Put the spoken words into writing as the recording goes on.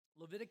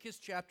Leviticus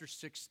chapter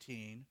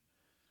 16,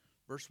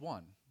 verse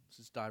 1. Let's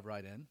just dive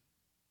right in.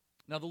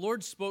 Now the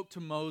Lord spoke to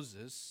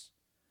Moses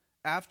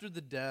after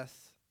the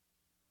death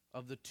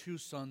of the two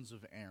sons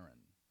of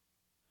Aaron,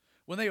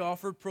 when they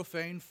offered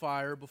profane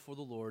fire before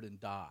the Lord and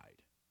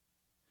died.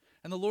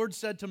 And the Lord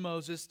said to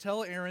Moses,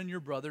 "Tell Aaron your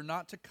brother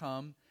not to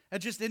come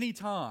at just any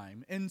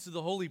time into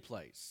the holy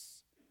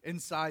place,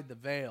 inside the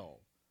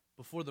veil,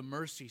 before the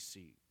mercy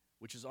seat,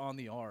 which is on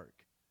the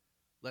ark,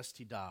 lest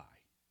he die.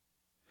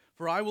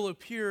 For I will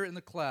appear in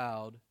the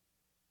cloud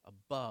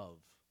above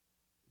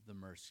the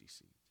mercy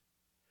seat."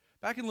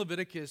 Back in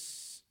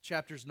Leviticus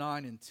chapters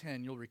 9 and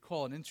 10, you'll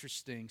recall an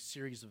interesting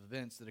series of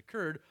events that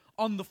occurred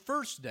on the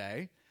first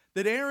day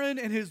that Aaron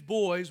and his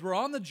boys were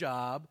on the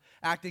job,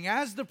 acting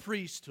as the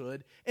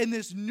priesthood in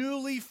this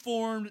newly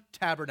formed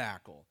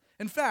tabernacle.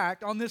 In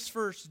fact, on this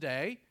first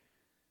day,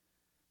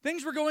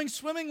 things were going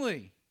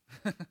swimmingly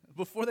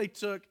before they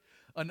took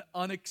an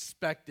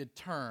unexpected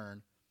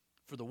turn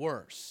for the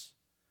worse.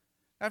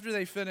 After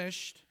they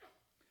finished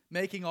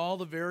making all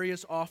the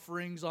various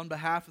offerings on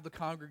behalf of the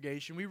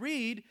congregation, we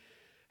read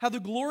how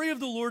the glory of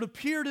the Lord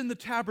appeared in the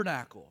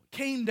tabernacle,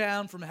 came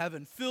down from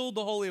heaven, filled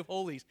the Holy of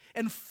Holies,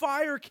 and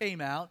fire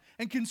came out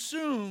and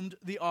consumed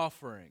the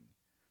offering.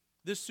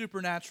 This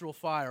supernatural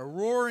fire,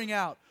 roaring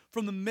out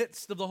from the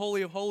midst of the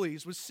Holy of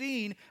Holies, was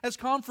seen as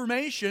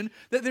confirmation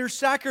that their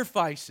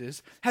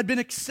sacrifices had been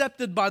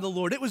accepted by the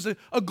Lord. It was a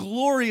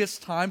glorious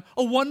time,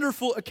 a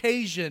wonderful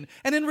occasion.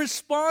 And in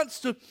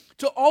response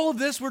to all of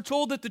this, we're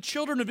told that the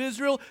children of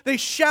Israel, they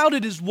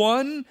shouted as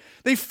one,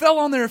 they fell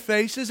on their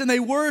faces, and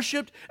they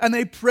worshiped and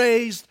they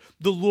praised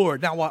the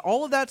Lord. Now, while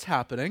all of that's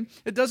happening,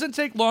 it doesn't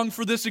take long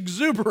for this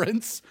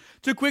exuberance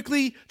to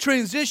quickly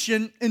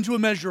transition into a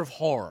measure of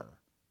horror.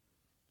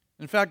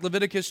 In fact,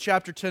 Leviticus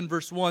chapter 10,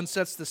 verse 1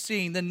 sets the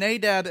scene. Then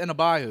Nadab and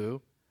Abihu,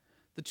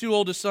 the two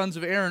oldest sons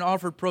of Aaron,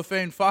 offered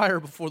profane fire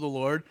before the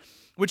Lord,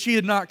 which he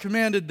had not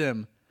commanded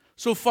them.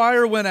 So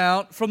fire went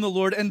out from the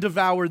Lord and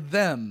devoured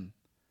them,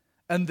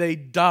 and they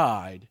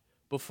died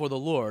before the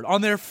Lord.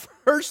 On their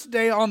first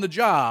day on the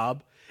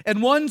job, in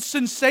one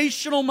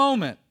sensational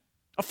moment,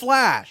 a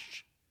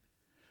flash,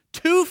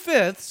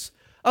 2/5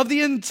 of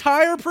the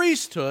entire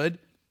priesthood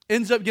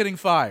ends up getting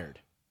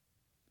fired.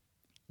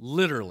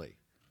 Literally.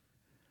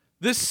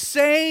 This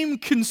same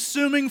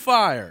consuming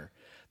fire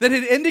that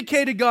had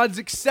indicated God's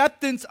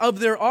acceptance of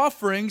their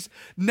offerings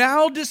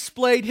now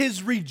displayed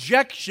his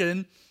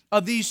rejection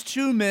of these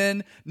two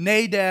men,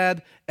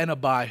 Nadab and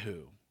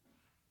Abihu.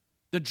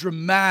 The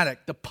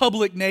dramatic, the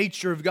public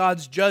nature of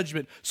God's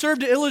judgment served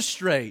to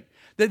illustrate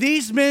that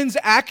these men's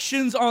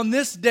actions on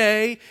this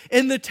day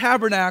in the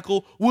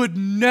tabernacle would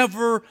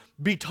never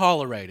be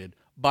tolerated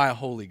by a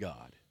holy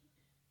God.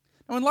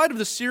 Now, in light of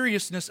the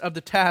seriousness of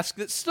the task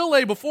that still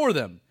lay before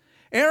them,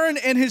 Aaron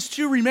and his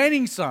two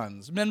remaining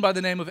sons, men by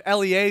the name of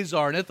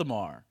Eleazar and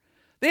Ithamar,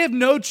 they have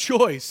no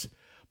choice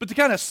but to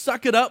kind of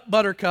suck it up,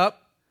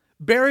 buttercup,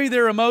 bury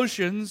their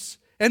emotions,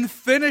 and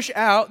finish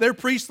out their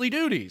priestly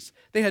duties.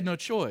 They had no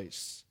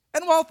choice.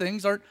 And while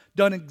things aren't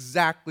done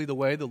exactly the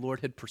way the Lord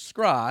had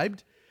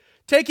prescribed,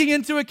 taking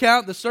into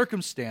account the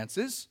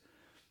circumstances,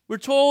 we're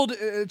told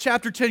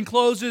chapter 10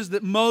 closes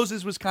that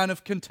Moses was kind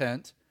of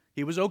content.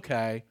 He was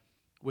okay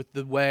with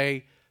the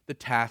way the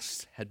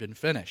tasks had been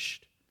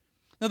finished.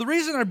 Now, the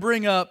reason I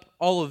bring up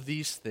all of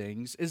these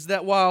things is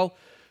that while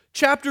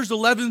chapters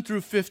 11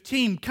 through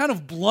 15 kind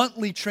of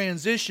bluntly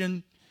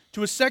transition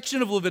to a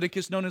section of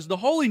Leviticus known as the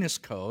Holiness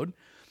Code,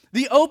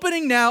 the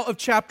opening now of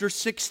chapter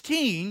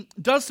 16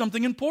 does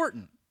something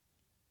important.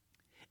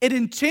 It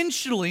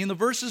intentionally, in the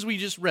verses we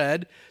just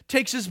read,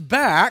 takes us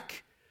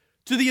back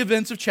to the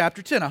events of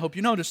chapter 10. I hope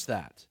you noticed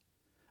that.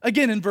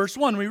 Again, in verse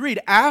 1, we read,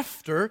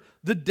 "After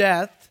the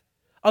death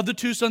of the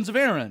two sons of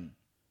Aaron,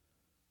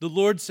 the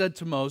Lord said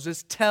to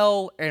Moses,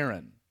 'Tell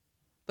Aaron.'"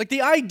 Like,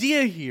 the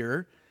idea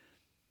here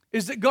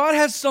is that God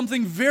has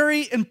something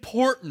very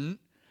important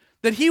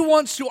that he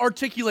wants to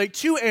articulate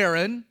to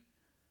Aaron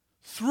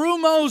through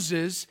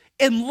Moses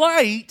in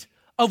light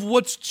of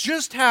what's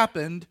just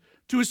happened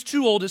to his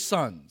two oldest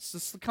sons.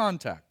 That's the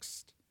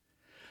context.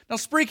 Now,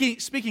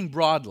 speaking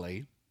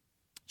broadly,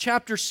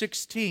 chapter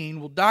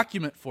 16 will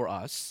document for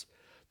us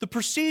the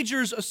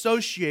procedures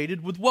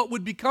associated with what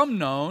would become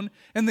known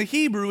in the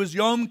Hebrew as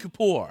Yom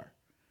Kippur.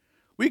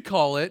 We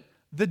call it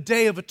the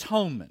Day of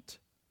Atonement.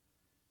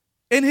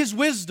 In his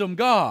wisdom,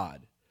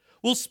 God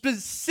will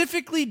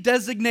specifically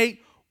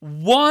designate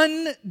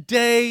one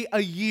day a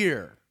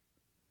year.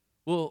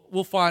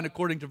 We'll find,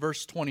 according to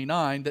verse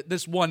 29, that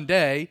this one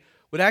day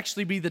would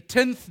actually be the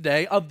 10th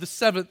day of the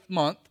 7th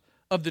month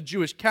of the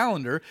Jewish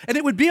calendar. And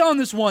it would be on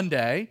this one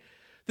day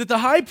that the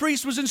high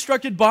priest was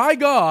instructed by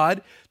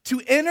God to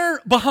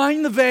enter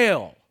behind the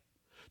veil,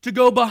 to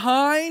go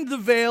behind the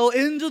veil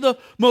into the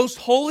most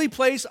holy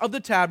place of the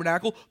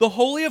tabernacle, the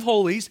Holy of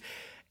Holies,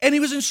 and he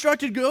was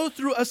instructed to go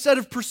through a set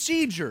of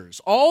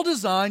procedures, all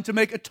designed to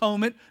make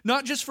atonement,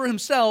 not just for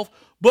himself,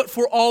 but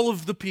for all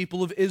of the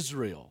people of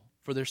Israel,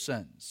 for their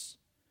sins.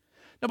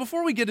 Now,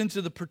 before we get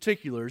into the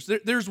particulars,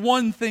 there's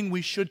one thing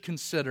we should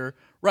consider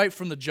right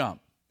from the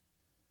jump.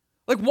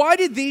 Like, why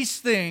did these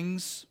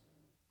things,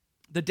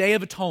 the Day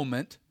of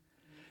Atonement,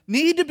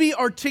 need to be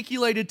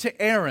articulated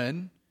to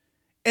Aaron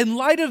in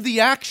light of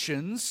the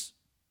actions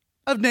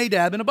of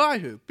Nadab and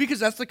Abihu? Because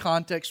that's the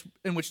context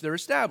in which they're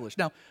established.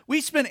 Now,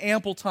 we spent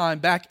ample time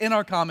back in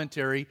our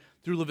commentary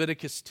through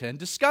Leviticus 10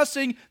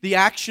 discussing the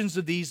actions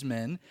of these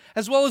men,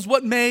 as well as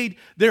what made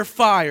their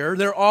fire,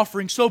 their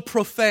offering, so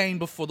profane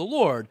before the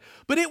Lord.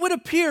 But it would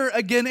appear,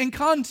 again in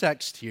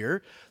context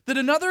here, that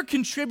another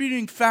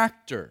contributing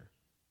factor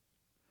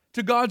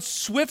to God's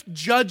swift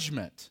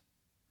judgment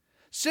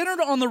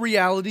centered on the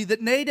reality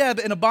that Nadab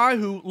and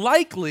Abihu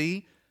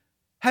likely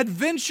had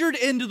ventured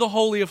into the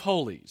Holy of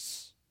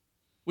Holies,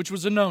 which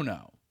was a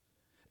no-no.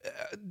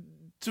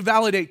 To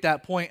validate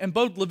that point, in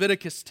both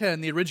Leviticus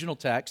 10, the original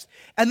text,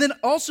 and then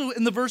also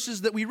in the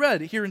verses that we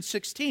read here in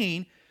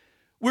 16,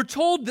 we're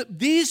told that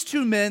these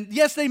two men,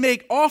 yes, they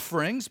make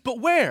offerings, but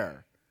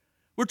where?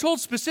 We're told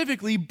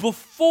specifically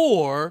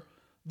before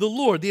the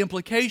Lord. The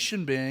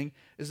implication being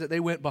is that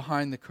they went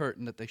behind the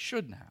curtain that they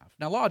shouldn't have.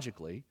 Now,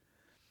 logically,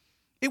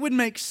 it would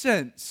make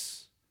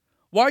sense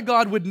why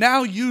God would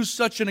now use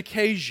such an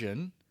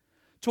occasion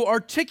to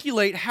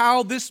articulate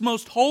how this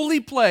most holy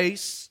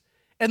place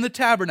and the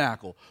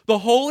tabernacle, the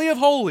Holy of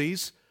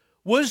Holies,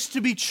 was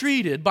to be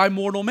treated by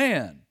mortal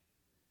man.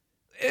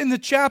 In the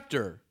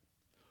chapter,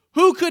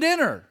 who could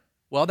enter?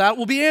 Well, that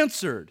will be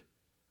answered.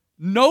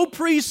 No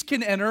priest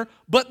can enter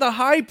but the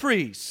high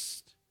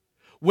priest.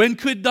 When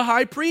could the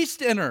high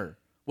priest enter?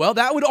 Well,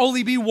 that would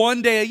only be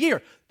one day a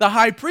year. The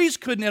high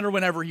priest couldn't enter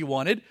whenever he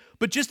wanted,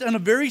 but just on a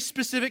very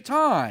specific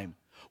time.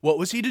 What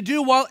was he to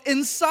do while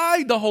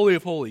inside the Holy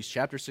of Holies?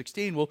 Chapter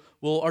 16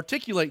 will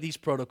articulate these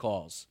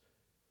protocols.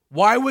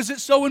 Why was it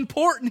so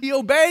important he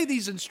obey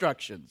these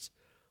instructions?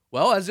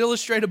 Well, as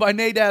illustrated by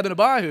Nadab and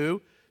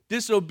Abihu,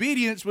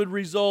 disobedience would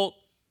result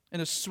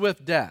in a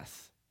swift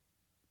death.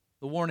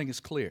 The warning is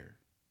clear.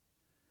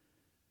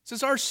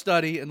 Since our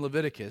study in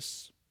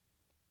Leviticus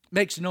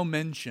makes no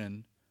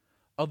mention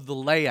of the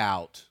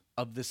layout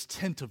of this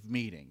tent of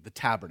meeting, the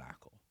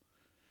tabernacle.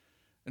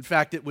 In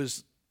fact, it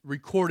was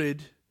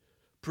recorded,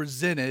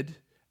 presented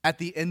at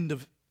the end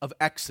of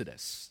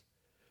Exodus.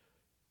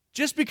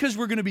 Just because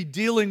we're going to be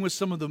dealing with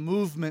some of the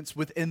movements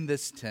within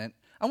this tent,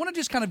 I want to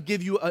just kind of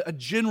give you a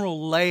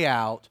general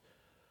layout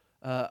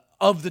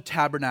of the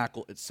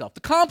tabernacle itself.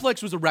 The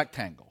complex was a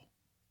rectangle.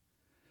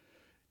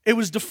 It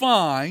was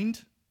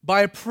defined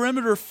by a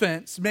perimeter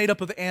fence made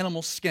up of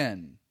animal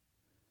skin.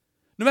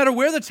 No matter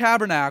where the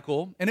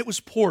tabernacle, and it was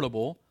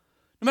portable,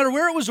 no matter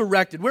where it was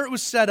erected, where it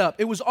was set up,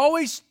 it was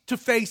always to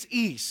face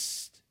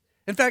east.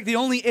 In fact, the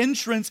only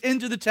entrance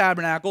into the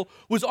tabernacle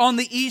was on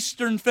the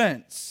eastern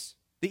fence,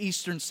 the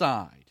eastern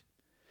side.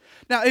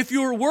 Now, if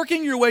you were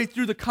working your way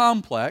through the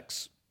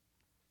complex,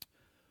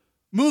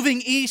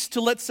 moving east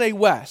to, let's say,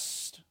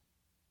 west,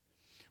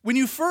 when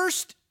you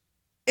first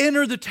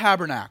enter the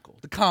tabernacle,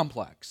 the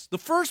complex, the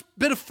first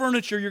bit of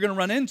furniture you're going to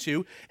run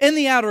into in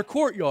the outer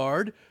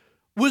courtyard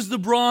was the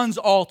bronze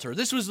altar.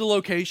 This was the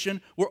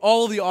location where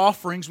all of the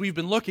offerings we've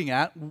been looking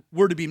at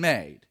were to be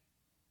made.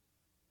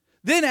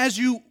 Then as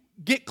you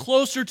get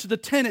closer to the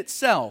tent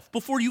itself,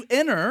 before you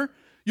enter,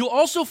 you'll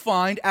also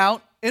find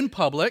out in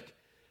public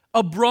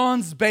a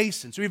bronze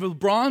basin. So we have a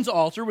bronze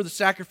altar where the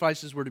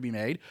sacrifices were to be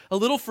made. A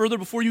little further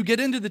before you get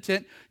into the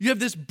tent, you have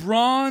this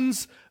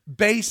bronze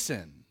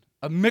basin,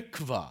 a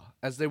mikvah,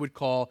 as they would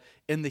call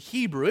in the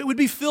Hebrew. It would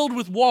be filled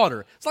with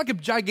water. It's like a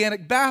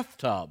gigantic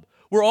bathtub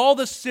where all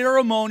the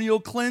ceremonial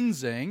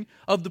cleansing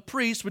of the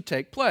priests would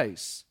take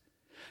place.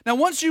 Now,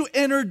 once you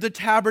entered the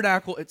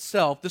tabernacle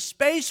itself, the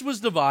space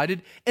was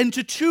divided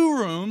into two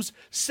rooms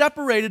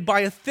separated by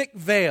a thick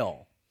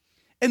veil.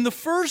 In the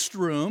first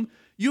room,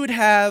 you would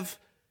have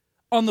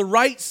on the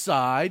right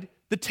side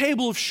the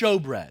table of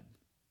showbread.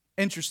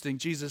 Interesting,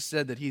 Jesus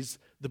said that he's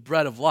the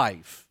bread of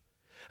life.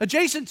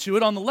 Adjacent to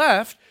it on the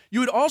left,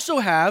 you would also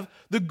have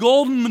the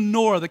golden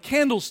menorah, the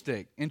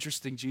candlestick.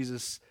 Interesting,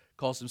 Jesus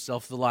calls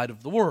himself the light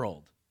of the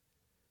world.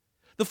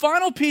 The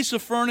final piece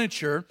of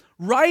furniture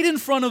right in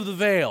front of the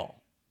veil,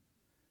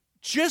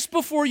 just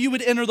before you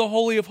would enter the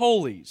Holy of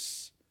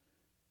Holies,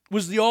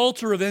 was the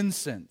altar of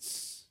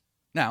incense.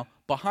 Now,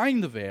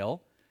 behind the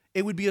veil,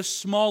 it would be a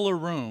smaller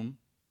room.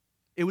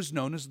 It was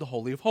known as the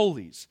Holy of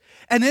Holies.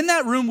 And in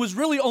that room was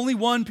really only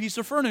one piece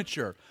of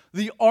furniture,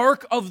 the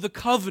Ark of the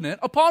Covenant,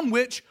 upon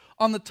which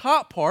on the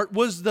top part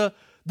was the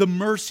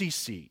mercy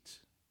seat.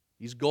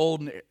 These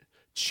golden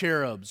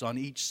cherubs on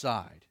each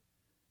side.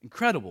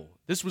 Incredible.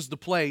 This was the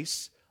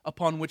place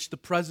upon which the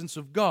presence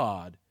of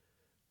God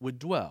would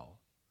dwell.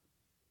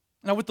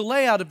 Now, with the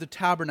layout of the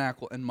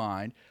tabernacle in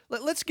mind,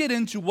 let's get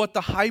into what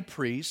the high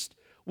priest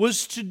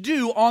was to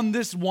do on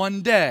this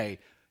one day,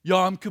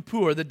 Yom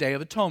Kippur, the Day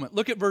of Atonement.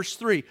 Look at verse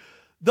 3.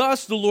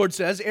 Thus, the Lord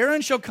says,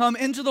 Aaron shall come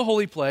into the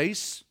holy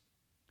place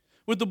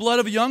with the blood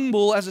of a young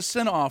bull as a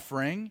sin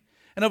offering,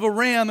 and of a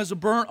ram as a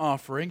burnt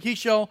offering. He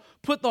shall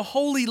put the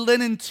holy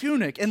linen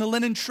tunic and the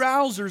linen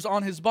trousers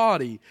on his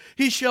body.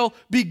 He shall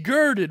be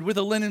girded with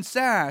a linen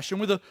sash, and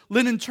with a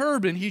linen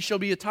turban he shall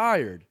be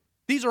attired.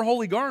 These are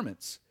holy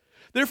garments.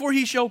 Therefore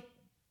he shall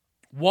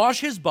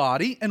wash his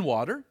body in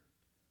water,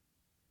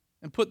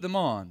 and put them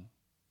on.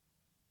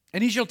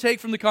 And he shall take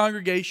from the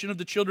congregation of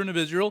the children of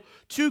Israel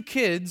 2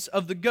 kids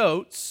of the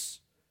goats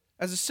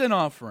as a sin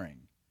offering,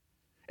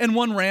 and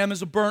 1 ram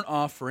as a burnt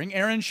offering.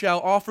 Aaron shall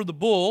offer the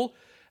bull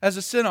as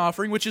a sin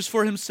offering, which is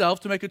for himself,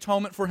 to make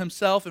atonement for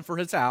himself and for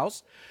his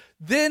house.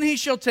 Then he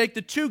shall take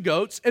the 2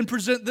 goats and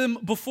present them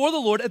before the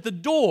Lord at the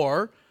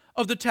door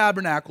of the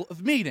tabernacle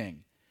of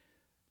meeting.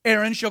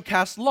 Aaron shall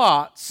cast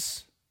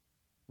lots,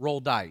 roll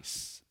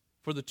dice,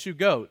 for the 2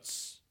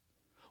 goats.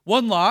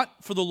 1 lot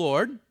for the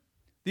Lord,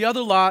 the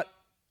other lot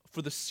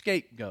for the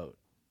scapegoat.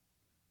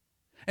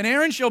 And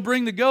Aaron shall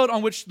bring the goat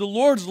on which the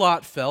Lord's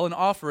lot fell and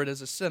offer it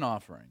as a sin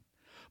offering.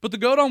 But the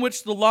goat on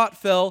which the lot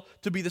fell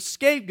to be the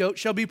scapegoat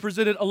shall be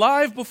presented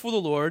alive before the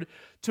Lord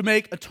to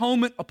make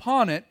atonement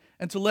upon it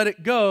and to let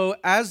it go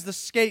as the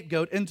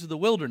scapegoat into the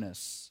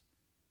wilderness.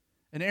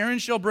 And Aaron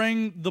shall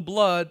bring the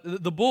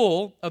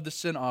bull of the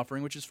sin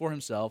offering, which is for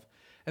himself,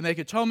 and make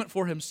atonement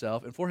for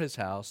himself and for his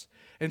house,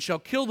 and shall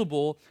kill the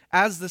bull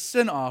as the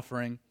sin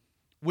offering,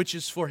 which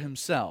is for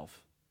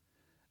himself.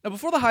 Now,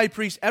 before the high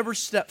priest ever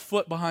stepped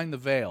foot behind the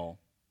veil,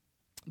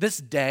 this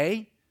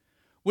day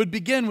would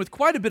begin with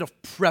quite a bit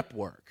of prep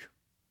work.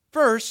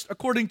 First,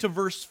 according to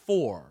verse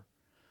 4,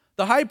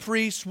 the high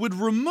priest would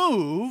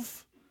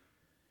remove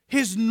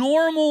his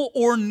normal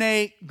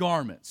ornate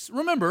garments.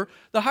 Remember,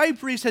 the high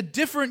priest had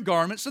different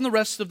garments than the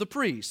rest of the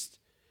priests,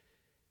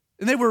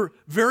 and they were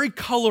very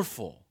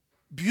colorful,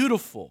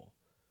 beautiful,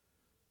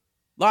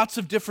 lots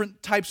of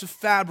different types of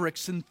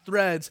fabrics and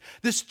threads,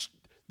 this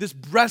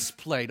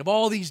breastplate of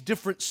all these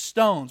different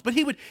stones. But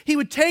he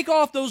would take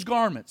off those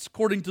garments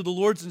according to the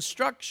Lord's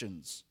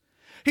instructions.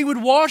 He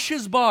would wash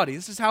his body.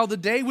 This is how the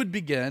day would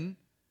begin,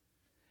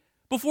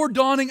 before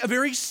donning a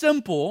very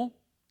simple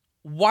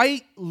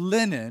white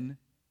linen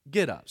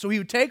get-up. So he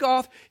would take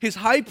off his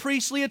high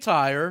priestly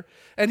attire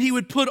and he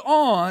would put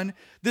on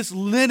this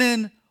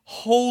linen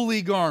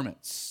holy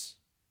garments,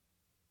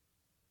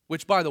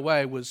 which, by the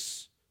way,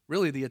 was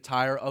really the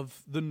attire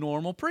of the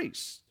normal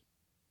priest.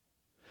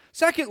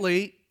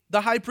 Secondly,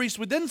 the high priest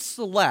would then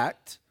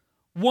select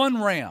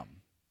 1 ram,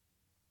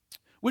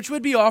 which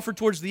would be offered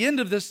towards the end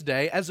of this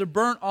day as a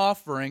burnt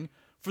offering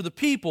for the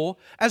people,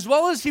 as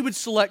well as he would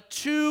select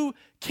 2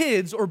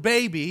 kids or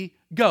baby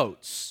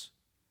goats,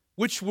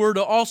 which were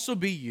to also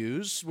be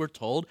used, we're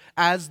told,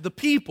 as the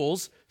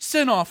people's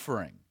sin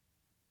offering.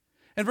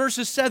 In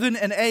verses 7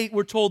 and 8,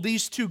 we're told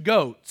these 2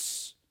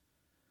 goats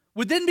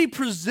would then be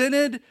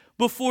presented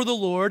before the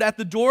Lord at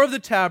the door of the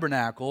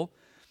tabernacle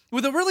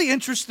with a really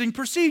interesting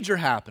procedure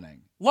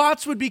happening.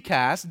 Lots would be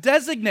cast,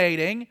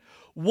 designating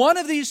one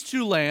of these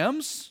 2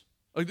 lambs,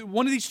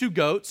 one of these 2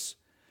 goats,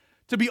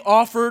 to be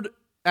offered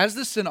as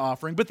the sin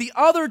offering, but the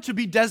other to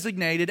be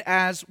designated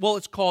as, well,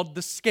 it's called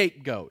the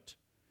scapegoat.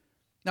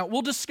 Now,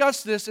 we'll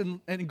discuss this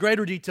in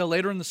greater detail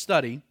later in the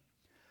study,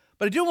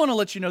 but I do want to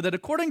let you know that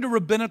according to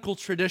rabbinical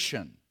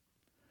tradition,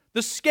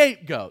 the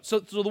scapegoat, so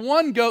the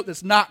one goat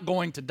that's not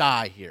going to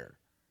die here,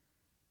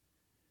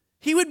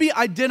 he would be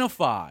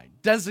identified,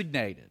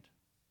 designated,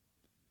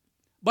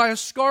 by a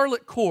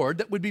scarlet cord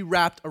that would be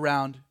wrapped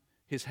around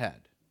his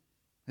head,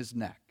 his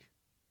neck.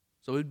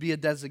 So it would be a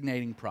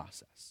designating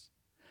process.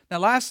 Now,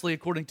 lastly,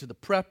 according to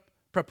the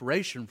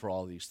preparation for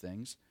all these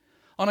things,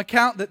 on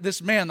account that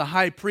this man, the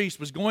high priest,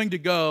 was going to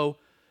go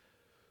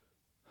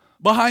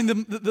behind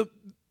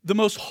the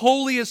most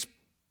holiest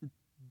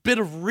bit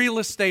of real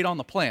estate on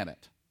the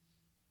planet,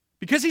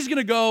 because he's going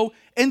to go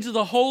into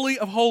the Holy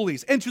of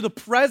Holies, into the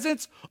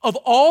presence of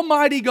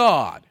Almighty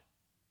God.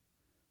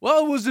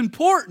 Well, it was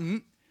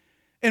important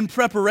in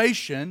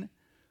preparation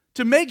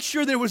to make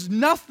sure there was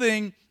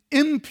nothing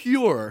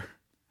impure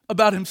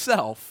about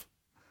himself,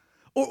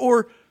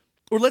 or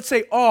let's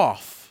say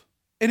off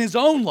in his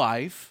own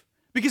life,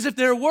 because if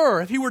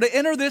he were to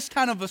enter this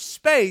kind of a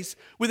space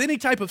with any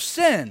type of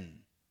sin,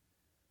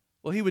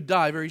 well, he would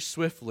die very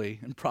swiftly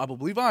and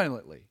probably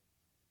violently.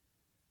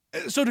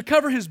 So to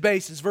cover his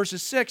bases,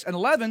 verses 6 and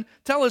 11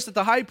 tell us that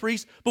the high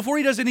priest, before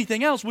he does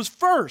anything else, was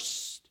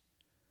first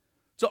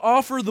to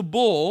offer the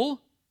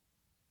bull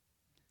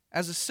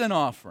as a sin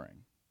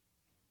offering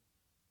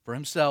for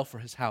himself, for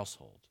his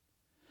household.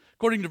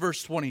 According to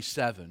verse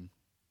 27,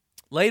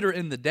 later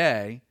in the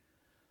day,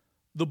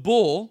 the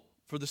bull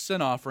for the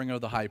sin offering of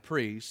the high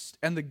priest,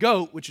 and the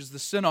goat, which is the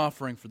sin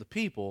offering for the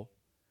people,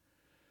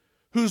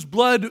 whose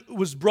blood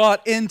was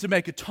brought in to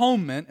make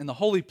atonement in the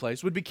holy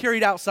place, would be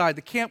carried outside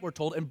the camp, we're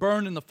told, and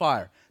burned in the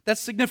fire.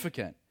 That's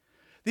significant.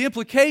 The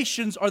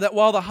implications are that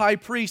while the high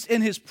priest,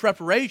 in his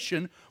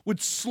preparation, would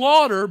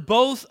slaughter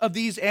both of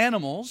these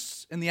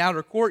animals in the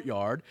outer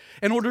courtyard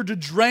in order to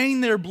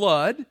drain their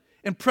blood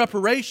in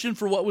preparation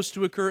for what was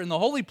to occur in the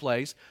holy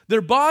place,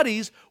 their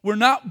bodies were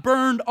not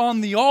burned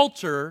on the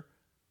altar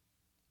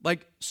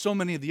like so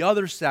many of the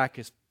other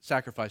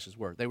sacrifices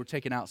were. They were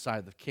taken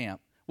outside the camp.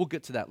 We'll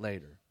get to that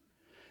later.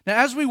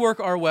 Now, as we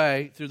work our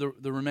way through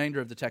the remainder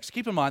of the text,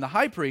 keep in mind the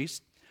high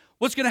priest,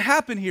 what's going to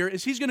happen here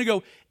is he's going to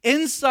go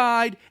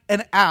inside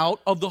and out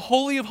of the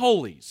Holy of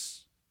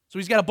Holies. So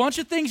he's got a bunch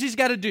of things he's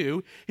got to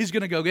do. He's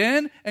going to go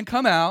in and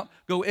come out,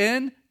 go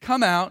in,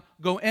 come out,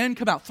 go in,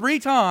 come out. 3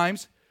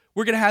 times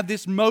we're going to have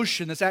this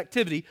motion, this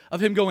activity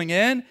of him going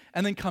in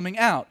and then coming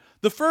out.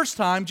 The first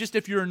time, just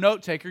if you're a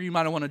note taker, you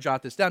might want to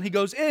jot this down. He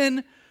goes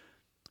in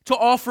to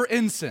offer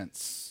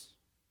incense.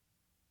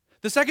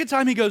 The second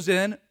time he goes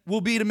in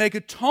will be to make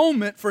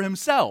atonement for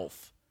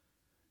himself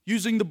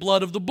using the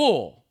blood of the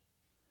bull.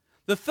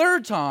 The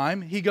third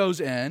time he goes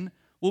in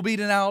will be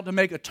to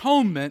make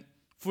atonement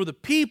for the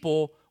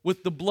people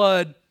with the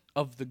blood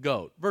of the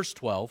goat. Verse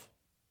 12.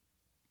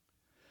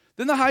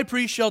 Then the high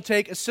priest shall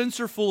take a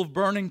censer full of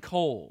burning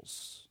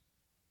coals.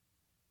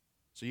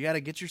 So you got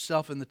to get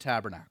yourself in the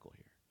tabernacle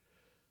here.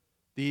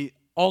 The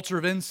altar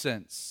of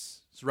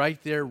incense is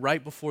right there,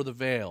 right before the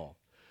veil.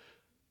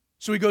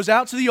 So he goes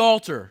out to the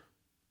altar,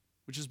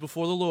 which is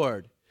before the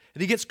Lord,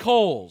 and he gets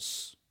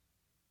coals.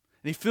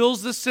 And he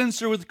fills the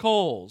censer with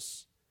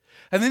coals.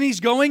 And then he's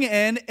going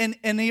in,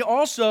 and he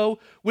also,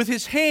 with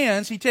his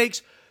hands,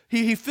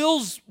 he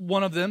fills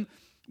one of them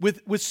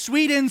with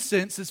sweet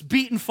incense that's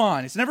beaten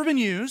fine. It's never been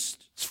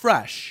used. It's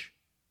fresh.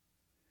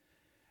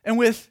 And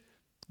with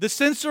the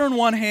censer in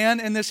one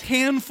hand and this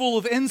handful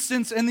of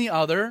incense in the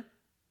other,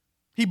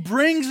 he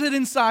brings it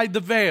inside the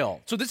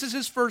veil. So this is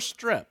his first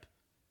trip.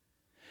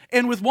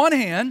 And with one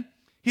hand,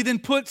 he then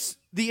puts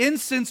the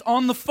incense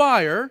on the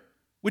fire,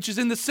 which is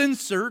in the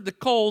censer, the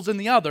coals in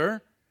the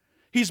other.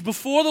 He's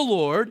before the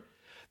Lord,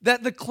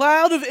 that the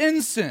cloud of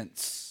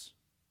incense,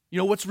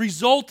 what's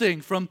resulting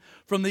from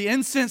the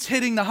incense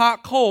hitting the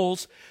hot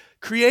coals,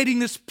 creating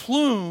this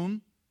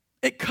plume,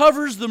 it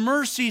covers the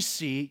mercy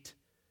seat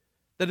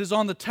that is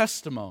on the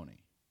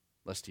testimony,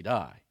 lest he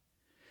die.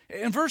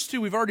 In verse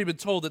 2, we've already been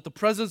told that the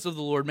presence of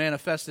the Lord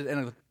manifested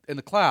in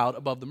the cloud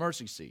above the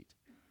mercy seat,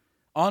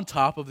 on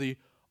top of the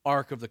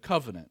Ark of the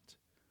Covenant.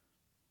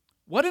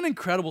 What an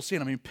incredible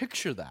scene. I mean,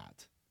 picture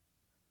that.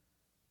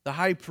 The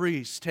high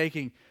priest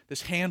taking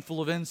this handful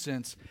of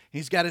incense,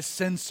 he's got his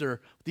censer,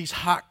 these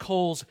hot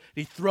coals,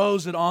 he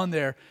throws it on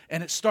there,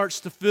 and it starts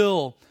to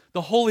fill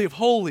the Holy of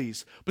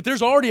Holies. But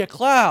there's already a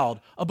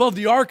cloud above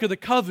the Ark of the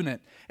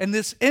Covenant, and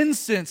this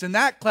incense and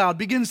that cloud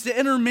begins to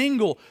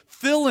intermingle,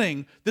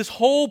 filling this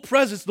whole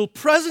presence. The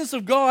presence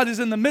of God is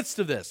in the midst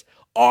of this.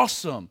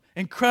 Awesome,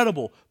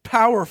 incredible,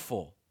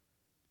 powerful.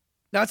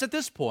 Now it's at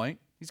this point,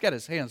 he's got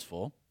his hands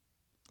full,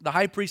 the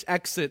high priest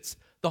exits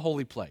the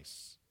holy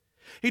place.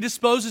 He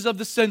disposes of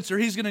the censer.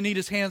 He's going to need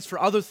his hands for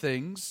other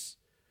things,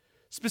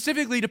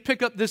 specifically to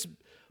pick up this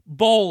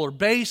bowl or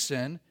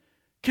basin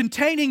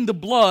containing the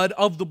blood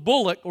of the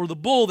bullock or the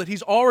bull that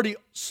he's already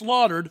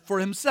slaughtered for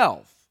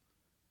himself.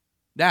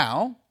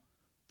 Now,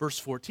 verse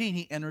 14,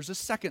 he enters a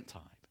second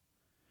time.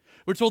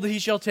 We're told that he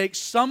shall take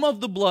some of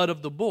the blood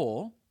of the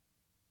bull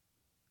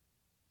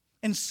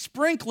and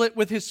sprinkle it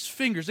with his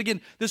fingers.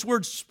 Again, this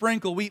word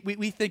sprinkle, we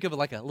think of it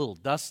like a little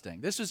dusting.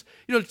 This is,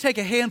 to take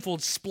a handful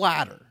and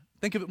splatter.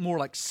 Think of it more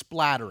like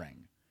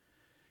splattering.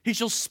 He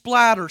shall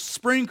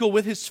sprinkle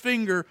with his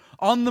finger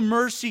on the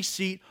mercy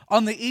seat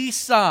on the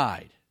east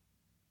side.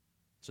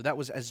 So that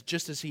was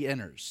just as he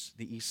enters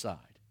the east side.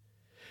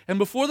 And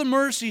before the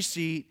mercy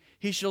seat,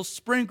 he shall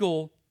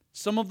sprinkle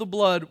some of the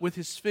blood with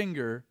his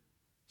finger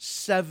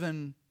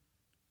 7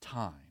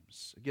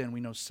 times. Again, we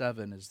know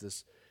 7 is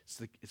this.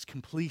 It's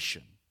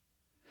completion.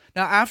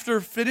 Now, after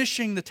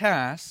finishing the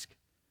task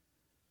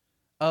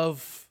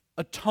of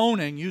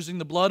atoning using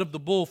the blood of the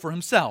bull for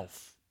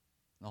himself,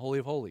 the Holy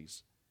of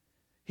Holies,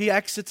 he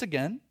exits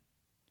again.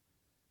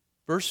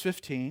 Verse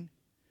 15,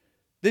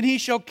 then he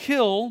shall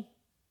kill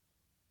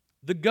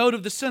the goat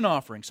of the sin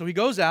offering. So he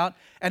goes out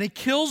and he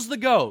kills the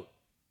goat,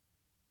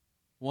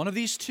 one of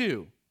these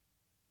two,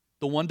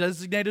 the one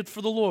designated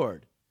for the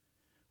Lord,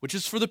 which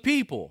is for the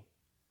people.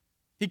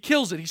 He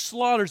kills it, he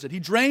slaughters it, he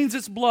drains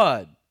its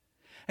blood,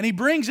 and he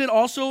brings it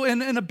also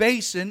in a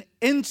basin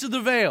into the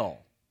veil.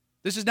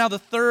 This is now the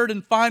third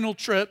and final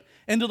trip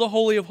into the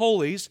Holy of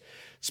Holies.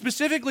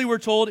 Specifically, we're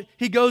told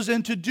he goes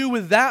in to do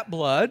with that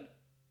blood,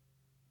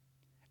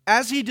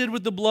 as he did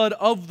with the blood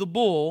of the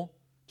bull,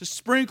 to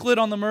sprinkle it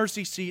on the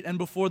mercy seat and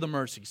before the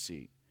mercy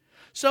seat.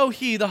 So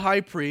he, the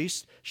high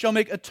priest, shall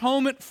make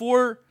atonement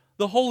for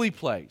the holy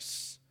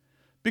place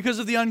because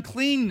of the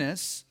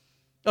uncleanness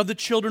of the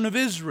children of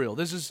Israel.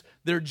 This is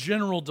their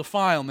general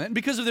defilement, and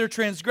because of their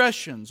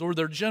transgressions or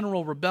their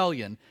general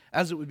rebellion,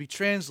 as it would be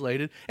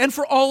translated, and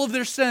for all of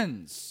their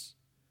sins.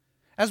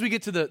 As we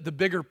get to the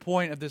bigger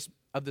point of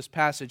this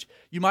passage,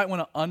 you might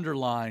want to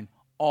underline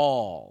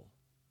all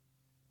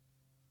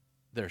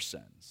their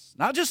sins.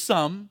 Not just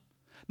some,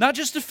 not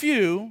just a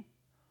few,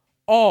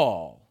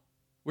 all.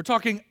 We're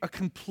talking a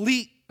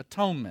complete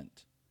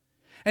atonement.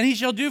 And he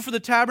shall do for the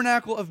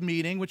tabernacle of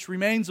meeting, which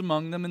remains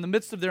among them in the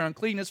midst of their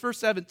uncleanness. Verse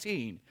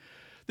 17,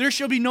 there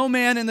shall be no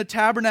man in the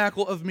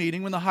tabernacle of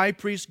meeting when the high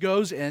priest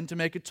goes in to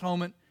make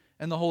atonement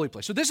in the holy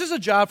place. So this is a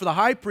job for the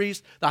high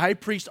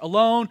priest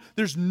alone.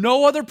 There's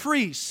no other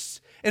priests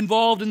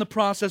involved in the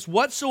process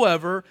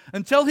whatsoever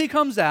until he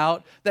comes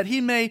out, that he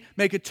may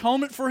make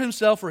atonement for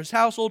himself, for his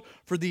household,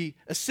 for the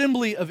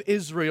assembly of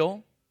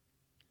Israel.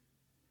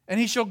 And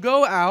he shall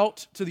go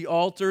out to the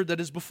altar that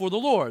is before the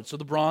Lord, so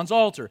the bronze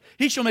altar.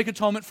 He shall make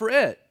atonement for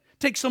it.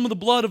 Take some of the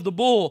blood of the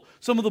bull,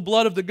 some of the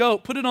blood of the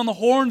goat, put it on the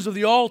horns of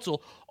the altar,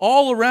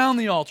 all around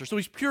the altar. So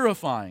he's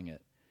purifying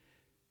it.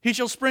 He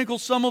shall sprinkle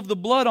some of the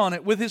blood on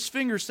it with his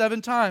finger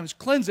 7 times,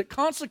 cleanse it,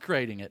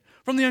 consecrating it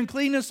from the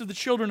uncleanness of the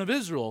children of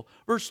Israel.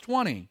 Verse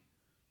 20.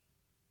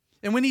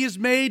 And when he has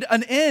made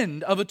an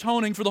end of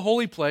atoning for the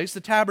holy place, the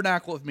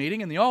tabernacle of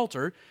meeting and the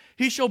altar,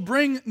 he shall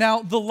bring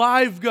now the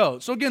live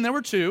goat. So again, there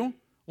were 2.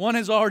 One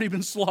has already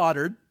been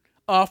slaughtered,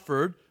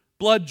 offered,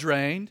 blood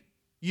drained,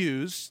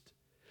 used.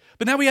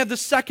 But now we have the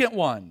second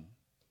one,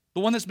 the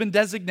one that's been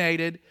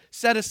designated,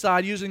 set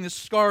aside using the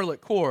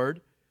scarlet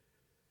cord.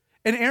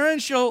 And Aaron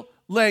shall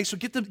lay, so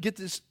get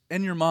this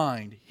in your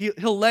mind,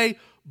 he'll lay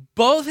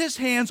both his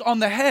hands on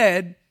the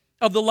head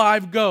of the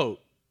live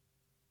goat.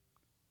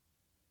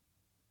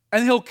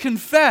 And he'll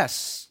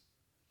confess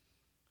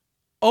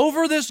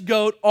over this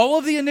goat all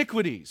of the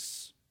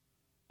iniquities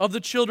of the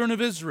children of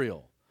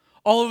Israel,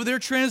 all of their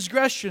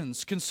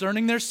transgressions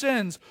concerning their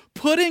sins,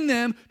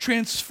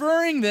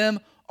 transferring them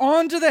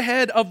onto the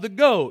head of the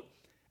goat.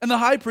 And the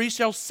high priest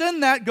shall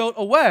send that goat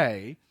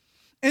away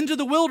into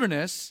the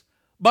wilderness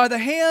by the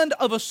hand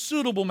of a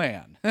suitable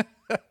man.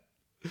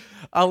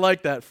 I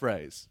like that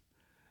phrase.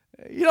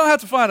 You don't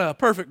have to find a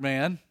perfect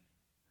man,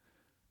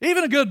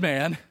 even a good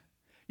man.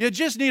 You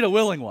just need a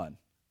willing one,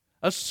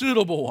 a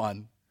suitable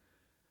one.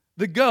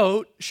 The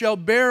goat shall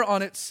bear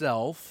on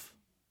itself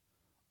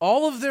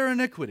all of their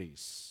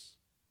iniquities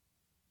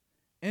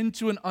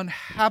into an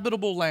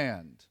uninhabitable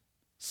land,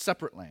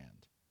 separate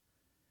land.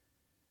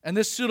 And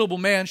this suitable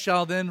man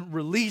shall then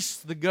release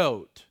the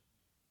goat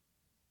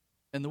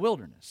in the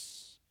wilderness.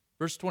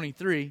 Verse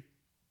 23,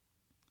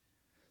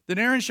 then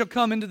Aaron shall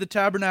come into the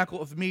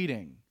tabernacle of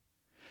meeting,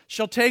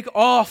 shall take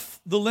off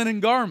the linen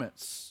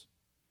garments,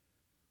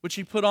 which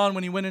he put on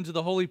when he went into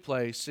the holy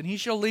place, and he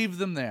shall leave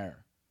them there.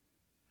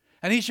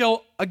 And he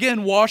shall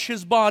again wash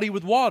his body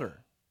with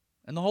water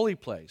in the holy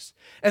place,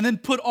 and then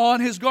put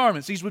on his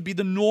garments. These would be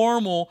the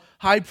normal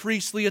high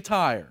priestly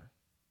attire.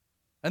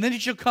 And then he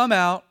shall come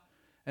out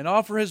and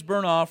offer his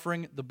burnt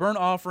offering, the burnt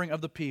offering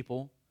of the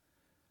people.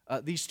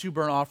 These 2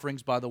 burnt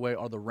offerings, by the way,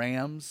 are the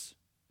rams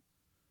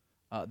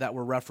that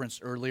were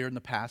referenced earlier in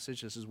the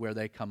passage. This is where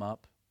they come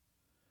up.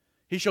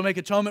 He shall make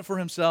atonement for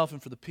himself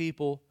and for the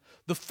people.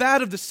 The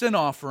fat of the sin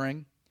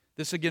offering,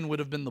 this again would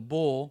have been the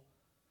bull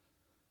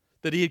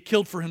that he had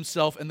killed for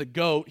himself, and the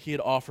goat he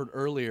had offered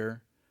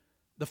earlier.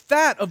 The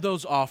fat of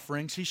those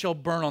offerings he shall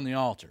burn on the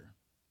altar.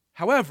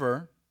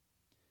 However,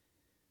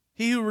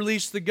 he who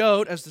released the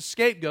goat as the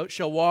scapegoat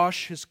shall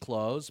wash his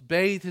clothes,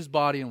 bathe his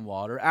body in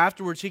water.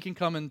 Afterwards he can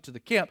come into the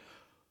camp.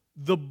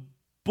 The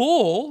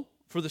bull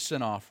for the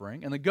sin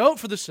offering and the goat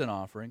for the sin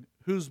offering,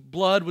 whose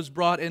blood was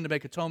brought in to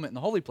make atonement in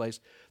the holy place,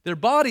 their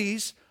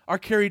bodies are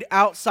carried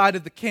outside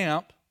of the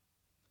camp.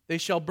 They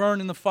shall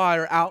burn in the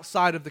fire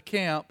outside of the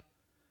camp,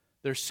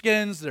 their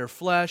skins, their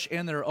flesh,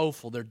 and their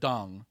offal, their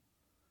dung.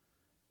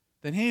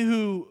 Then he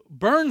who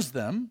burns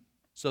them,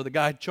 so the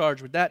guy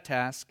charged with that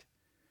task,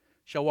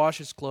 shall wash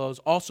his clothes,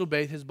 also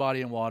bathe his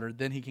body in water,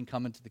 then he can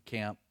come into the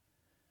camp.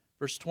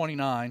 Verse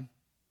 29,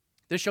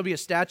 this shall be a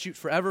statute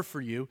forever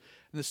for you.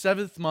 In the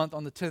 7th month,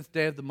 on the 10th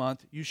day of the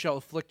month, you shall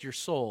afflict your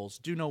souls.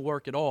 Do no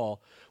work at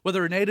all,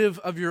 whether a native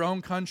of your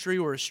own country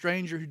or a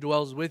stranger who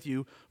dwells with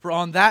you. For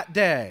on that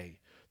day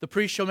the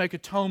priest shall make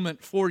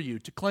atonement for you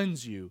to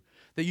cleanse you,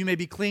 that you may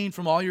be clean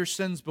from all your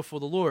sins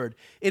before the Lord.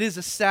 It is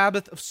a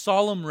Sabbath of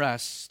solemn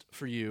rest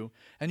for you,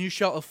 and you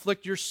shall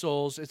afflict your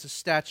souls. It's a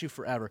statute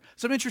forever.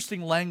 Some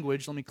interesting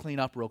language. Let me clean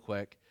up real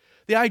quick.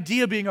 The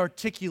idea being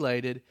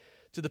articulated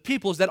to the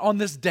people is that on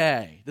this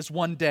day, this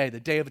one day, the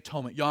Day of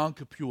Atonement, Yom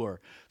Kippur,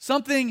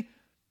 something,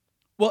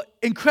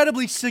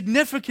 incredibly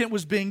significant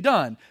was being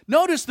done.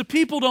 Notice the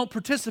people don't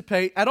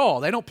participate at all.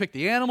 They don't pick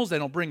the animals. They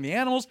don't bring the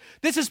animals.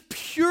 This is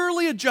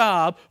purely a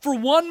job for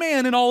one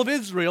man in all of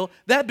Israel,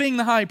 that being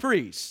the high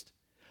priest.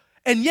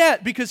 And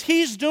yet, because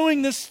he's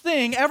doing this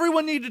thing,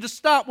 everyone needed to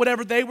stop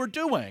whatever they were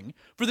doing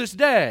for this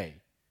day.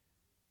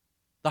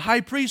 The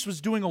high priest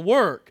was doing a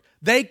work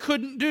they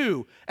couldn't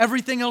do.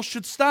 Everything else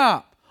should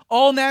stop.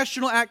 All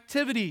national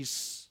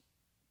activities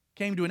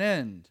came to an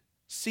end,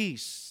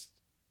 ceased.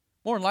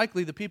 More than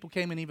likely, the people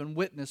came and even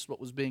witnessed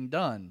what was being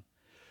done.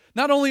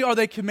 Not only are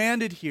they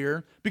commanded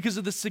here, because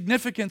of the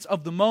significance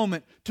of the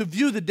moment, to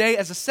view the day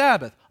as a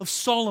Sabbath of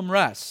solemn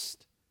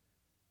rest.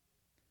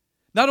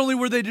 Not only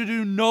were they to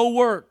do no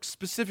work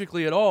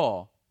specifically at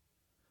all,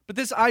 but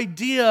this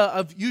idea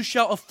of you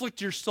shall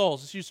afflict your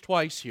souls, it's used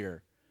twice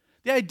here.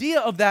 The idea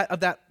of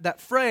that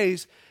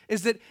phrase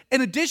is that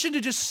in addition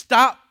to just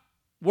stop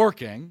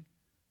working,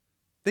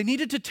 they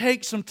needed to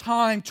take some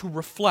time to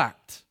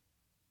reflect,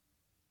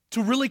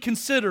 to really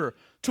consider,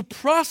 to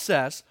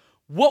process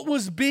what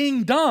was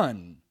being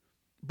done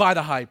by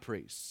the high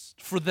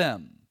priest for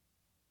them,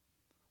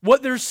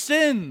 what their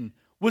sin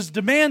was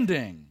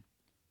demanding,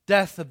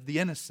 death of the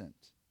innocent.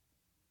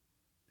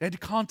 They had to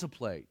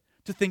contemplate,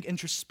 to think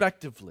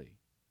introspectively.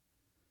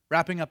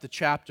 Wrapping up the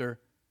chapter,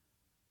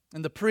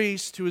 And the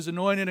priest who is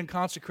anointed and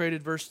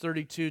consecrated, verse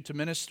 32, to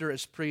minister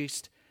as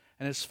priest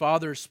in his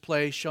father's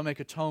place shall make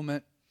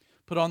atonement,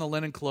 put on the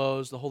linen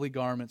clothes, the holy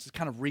garments. It's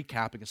kind of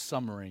recapping a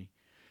summary.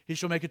 He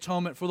shall make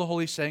atonement for the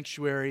holy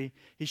sanctuary.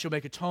 He shall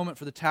make atonement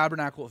for the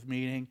tabernacle of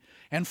meeting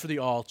and for the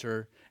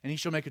altar. And he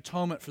shall make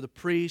atonement for the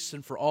priests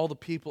and for all the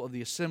people of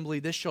the assembly.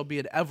 This shall be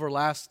an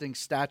everlasting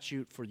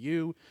statute for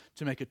you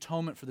to make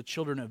atonement for the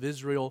children of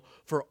Israel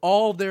for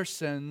all their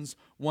sins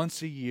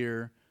once a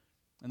year.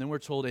 And then we're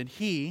told, and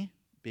he,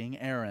 being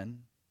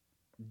Aaron,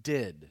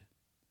 did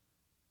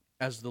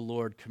as the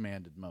Lord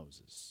commanded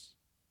Moses.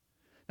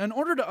 Now, in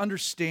order to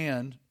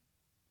understand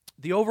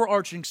the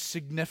overarching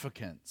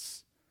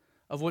significance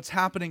of what's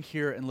happening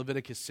here in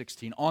Leviticus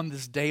 16 on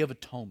this Day of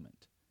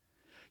Atonement,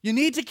 you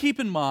need to keep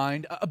in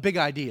mind a big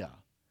idea.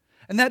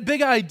 And that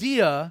big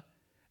idea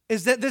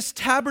is that this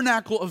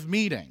tabernacle of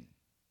meeting,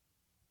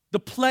 the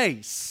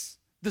place,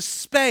 the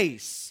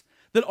space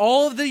that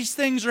all of these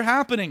things are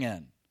happening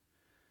in,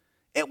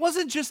 it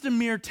wasn't just a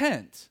mere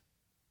tent.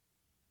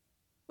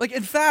 Like,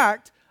 in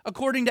fact,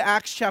 according to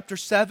Acts chapter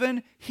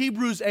 7,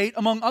 Hebrews 8,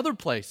 among other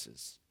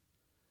places,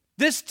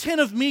 this tent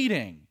of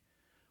meeting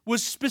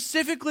was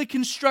specifically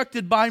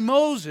constructed by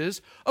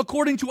Moses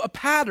according to a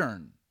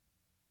pattern,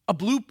 a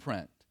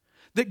blueprint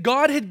that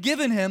God had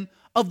given him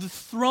of the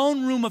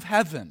throne room of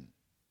heaven.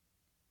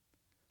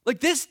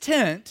 Like, this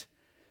tent,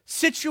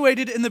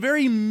 situated in the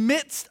very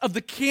midst of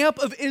the camp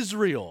of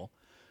Israel,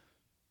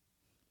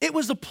 it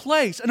was a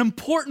place, an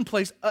important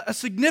place, a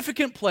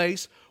significant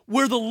place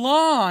where the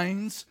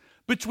lines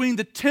between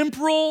the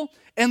temporal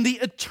and the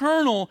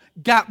eternal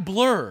got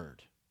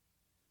blurred.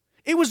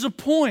 It was a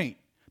point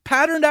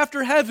patterned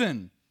after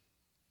heaven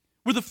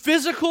where the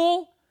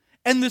physical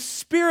and the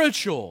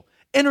spiritual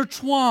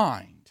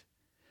intertwined.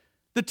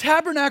 The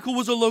tabernacle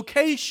was a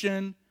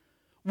location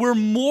where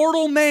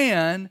mortal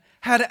man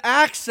had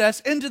access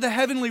into the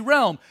heavenly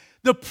realm.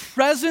 The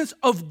presence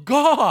of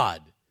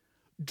God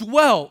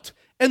dwelt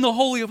in the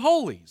Holy of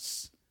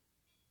Holies.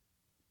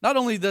 Not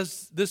only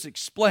does this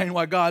explain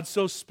why God's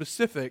so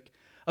specific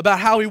about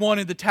how he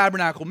wanted the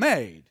tabernacle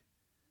made,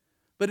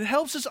 but it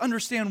helps us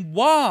understand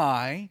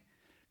why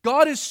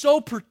God is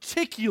so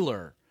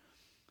particular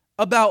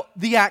about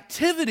the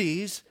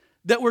activities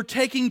that were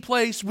taking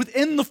place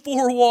within the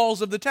four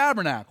walls of the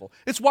tabernacle.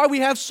 It's why we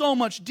have so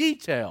much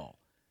detail.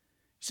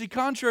 See,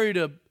 contrary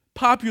to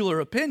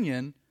popular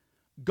opinion,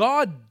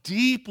 God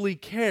deeply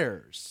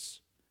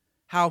cares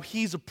how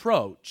he's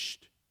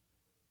approached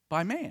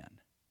by man.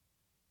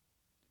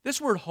 This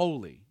word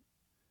holy,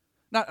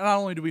 not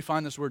only do we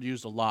find this word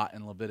used a lot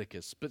in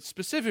Leviticus, but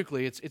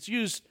specifically it's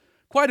used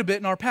quite a bit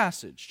in our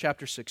passage,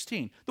 chapter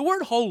 16. The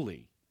word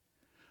holy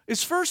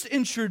is first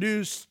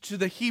introduced to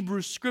the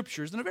Hebrew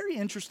Scriptures in a very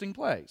interesting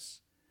place.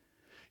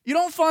 You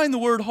don't find the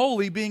word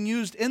holy being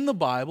used in the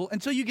Bible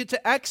until you get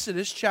to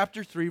Exodus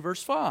chapter 3,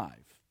 verse 5.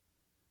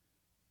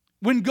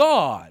 When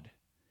God,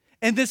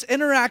 in this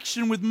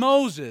interaction with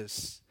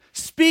Moses,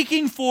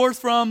 speaking forth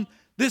from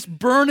this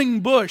burning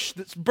bush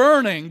that's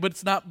burning, but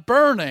it's not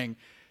burning,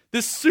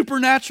 this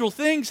supernatural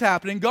thing's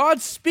happening, God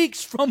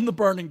speaks from the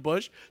burning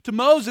bush to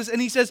Moses,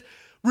 and he says,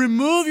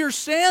 remove your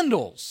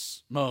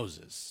sandals,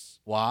 Moses.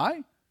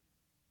 Why?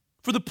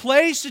 For the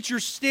place that you're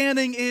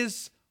standing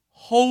is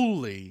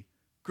holy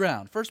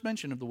ground. First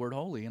mention of the word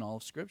holy in all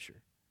of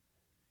Scripture.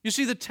 You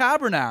see, the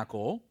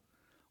tabernacle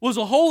was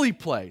a holy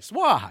place.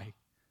 Why?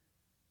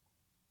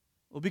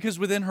 Well, because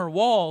within her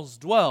walls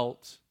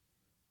dwelt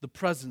the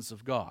presence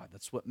of God.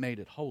 That's what made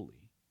it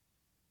holy.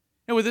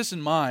 And with this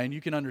in mind, you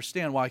can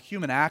understand why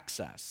human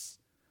access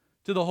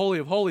to the Holy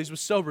of Holies was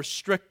so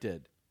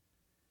restricted.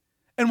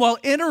 And while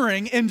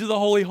entering into the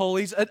Holy of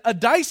Holies, a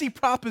dicey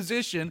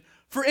proposition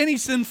for any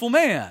sinful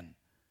man.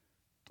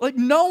 Like,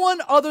 no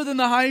one other than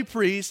the high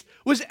priest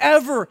was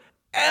ever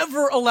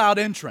allowed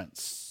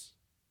entrance.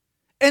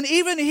 And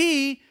even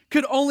he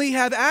could only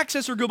have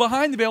access or go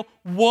behind the veil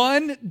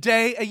one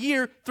day a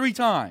year, 3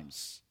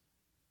 times.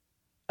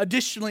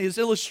 Additionally, is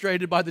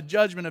illustrated by the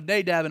judgment of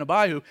Nadab and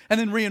Abihu, and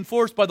then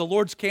reinforced by the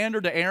Lord's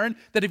candor to Aaron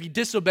that if he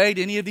disobeyed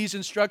any of these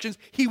instructions,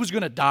 he was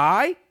going to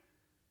die.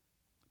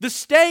 The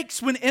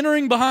stakes when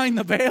entering behind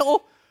the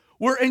veil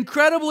were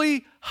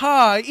incredibly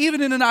high,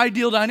 even in an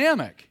ideal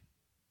dynamic.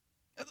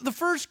 The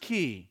first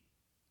key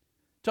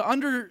to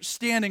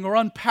understanding or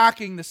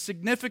unpacking the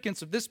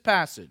significance of this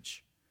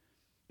passage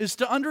is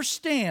to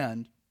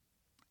understand,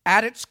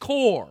 at its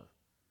core,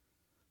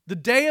 the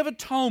Day of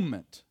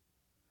Atonement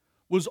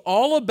was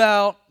all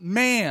about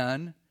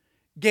man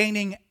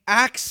gaining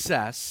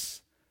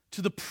access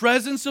to the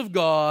presence of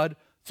God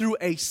through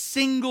a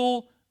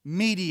single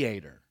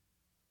mediator,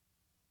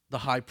 the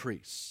high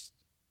priest.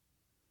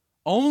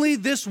 Only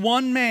this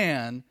one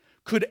man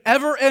could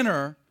ever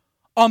enter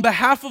on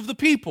behalf of the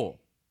people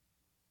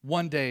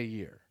one day a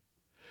year.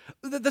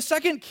 The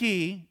second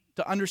key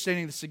to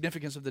understanding the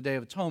significance of the Day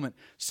of Atonement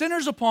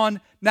centers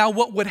upon now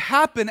what would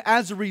happen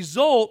as a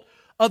result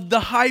of the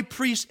high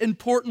priest's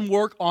important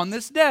work on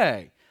this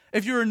day.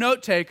 If you're a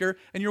note taker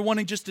and you're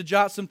wanting just to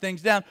jot some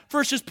things down,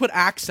 first just put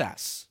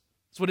access.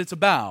 That's what it's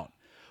about.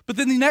 But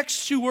then the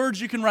next two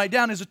words you can write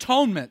down is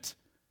atonement.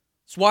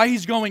 It's why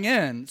he's going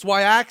in. It's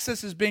why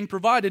access is being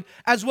provided,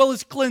 as well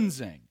as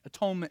cleansing.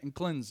 Atonement and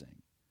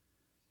cleansing.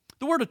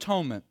 The word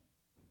atonement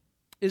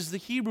is the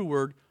Hebrew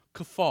word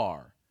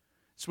kafar.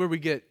 It's where we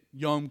get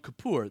Yom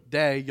Kippur,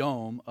 day,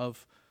 Yom,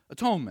 of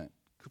atonement,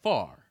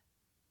 kafar.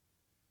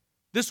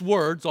 This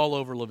word's all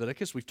over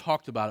Leviticus. We've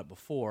talked about it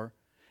before.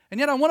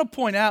 And yet I want to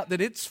point out that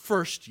its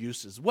first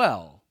use as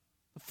well,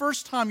 the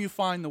first time you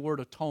find the word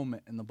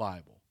atonement in the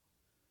Bible,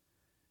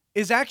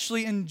 is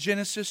actually in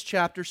Genesis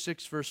chapter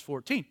 6, verse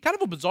 14. Kind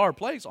of a bizarre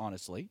place,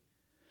 honestly.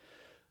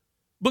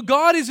 But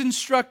God is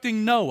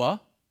instructing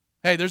Noah,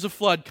 hey, there's a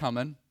flood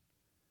coming.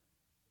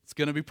 It's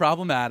going to be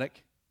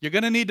problematic. You're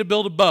going to need to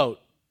build a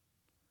boat.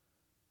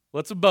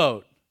 What's a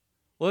boat?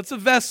 Well, it's a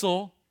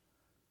vessel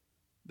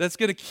that's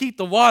going to keep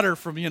the water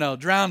from,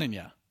 drowning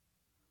you.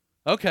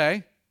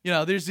 Okay.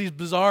 There's these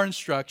bizarre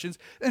instructions.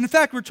 And in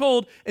fact, we're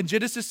told in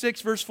Genesis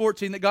 6, verse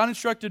 14, that God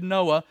instructed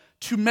Noah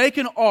to make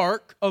an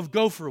ark of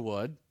gopher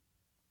wood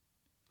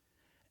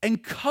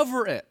and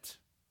cover it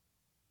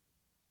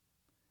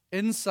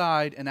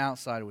inside and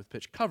outside with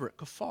pitch. Cover it,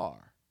 kafar,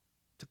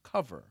 to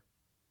cover.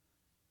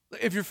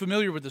 If you're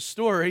familiar with the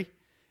story,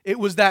 it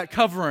was that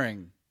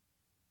covering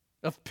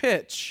of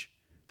pitch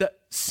that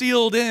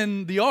sealed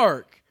in the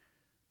ark,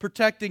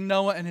 protecting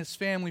Noah and his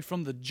family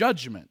from the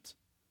judgment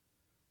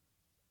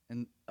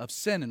of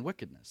sin and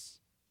wickedness.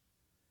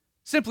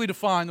 Simply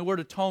defined, the word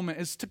atonement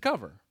is to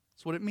cover.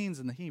 That's what it means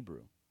in the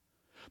Hebrew.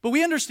 But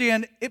we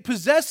understand it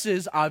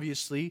possesses,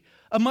 obviously,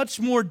 a much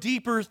more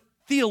deeper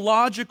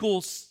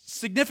theological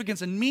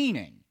significance and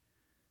meaning,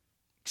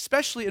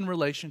 especially in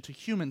relation to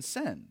human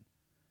sin.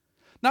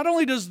 Not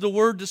only does the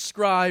word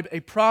describe a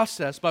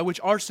process by which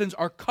our sins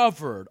are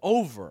covered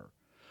over,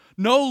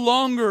 no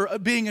longer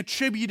being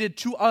attributed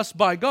to us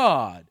by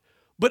God,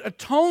 but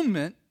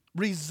atonement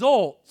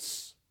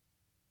results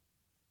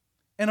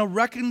in a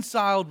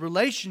reconciled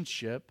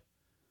relationship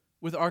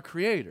with our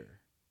Creator.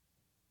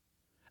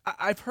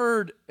 I've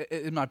heard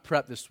in my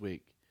prep this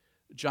week,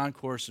 John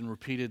Corson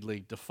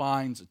repeatedly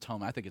defines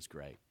atonement. I think it's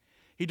great.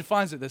 He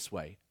defines it this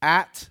way: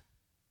 at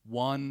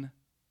one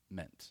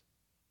ment.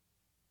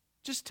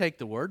 Just take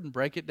the word and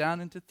break it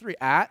down into three.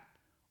 At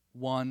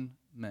one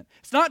ment.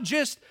 It's not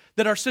just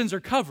that our sins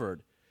are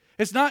covered.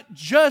 It's not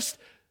just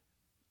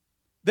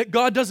that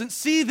God doesn't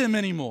see them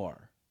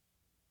anymore,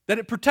 that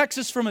it protects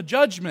us from a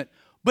judgment,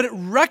 but it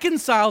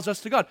reconciles us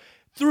to God.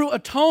 Through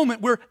atonement,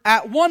 we're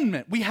at one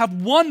ment. We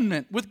have one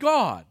ment with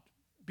God.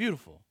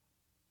 Beautiful.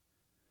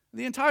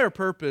 The entire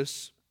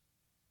purpose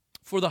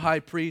for the high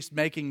priest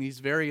making these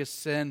various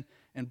sin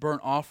and burnt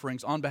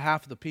offerings on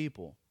behalf of the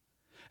people,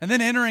 and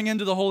then entering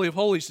into the Holy of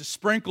Holies to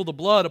sprinkle the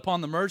blood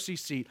upon the mercy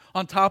seat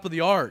on top of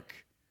the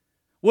ark,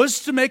 was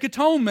to make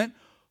atonement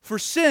for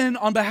sin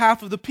on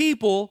behalf of the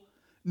people,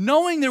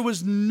 knowing there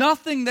was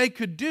nothing they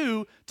could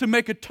do to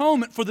make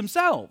atonement for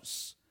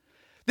themselves.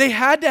 They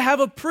had to have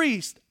a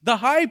priest, the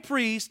high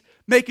priest,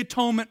 make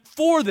atonement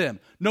for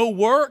them. No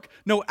work,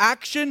 no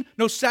action,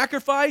 no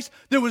sacrifice.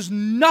 There was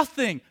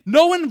nothing,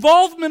 no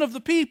involvement of the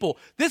people.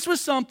 This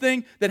was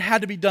something that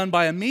had to be done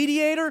by a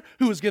mediator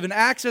who was given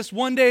access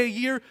one day a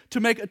year to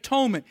make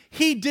atonement.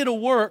 He did a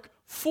work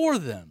for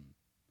them.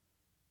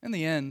 In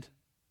the end,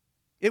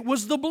 it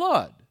was the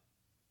blood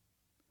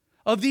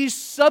of these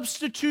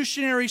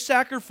substitutionary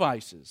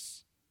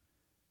sacrifices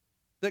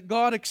that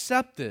God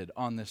accepted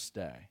on this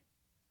day,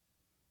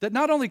 that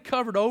not only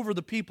covered over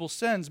the people's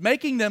sins,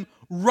 making them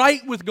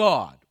right with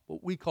God,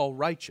 what we call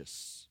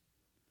righteous,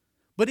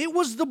 but it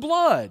was the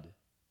blood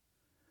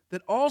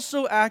that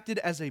also acted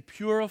as a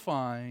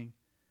purifying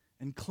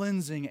and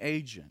cleansing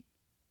agent.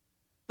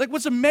 Like,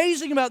 what's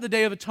amazing about the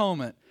Day of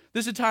Atonement,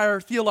 this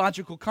entire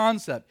theological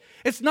concept,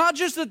 it's not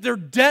just that their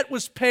debt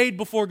was paid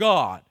before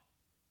God.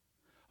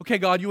 Okay,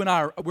 God, you and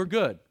I, we're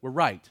good, we're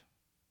right.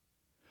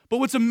 But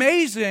what's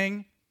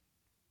amazing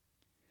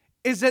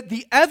is that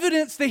the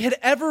evidence they had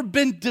ever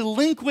been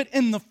delinquent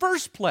in the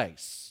first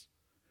place,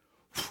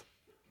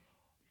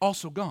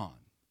 also gone.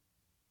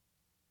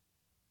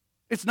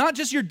 It's not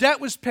just your debt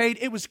was paid,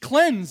 it was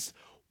cleansed,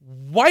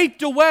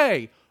 wiped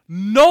away,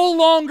 no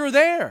longer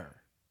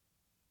there.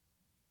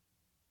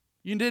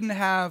 You didn't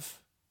have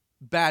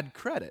bad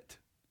credit,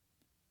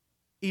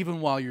 even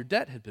while your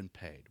debt had been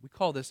paid. We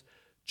call this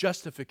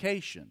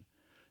justification.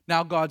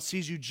 Now God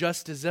sees you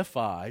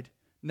justified,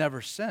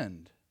 never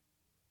sinned.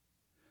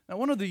 Now,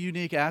 one of the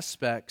unique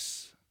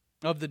aspects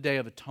of the Day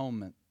of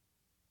Atonement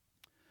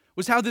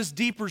was how this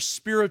deeper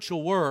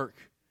spiritual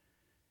work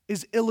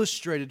is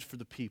illustrated for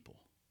the people.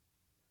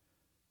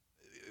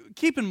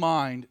 Keep in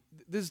mind,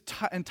 this is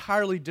an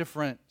entirely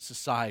different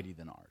society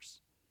than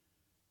ours.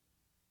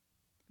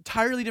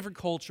 Entirely different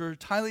culture,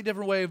 entirely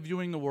different way of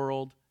viewing the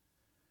world.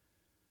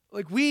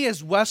 Like, we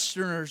as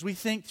Westerners, we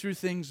think through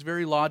things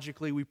very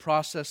logically. We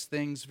process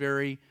things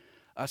very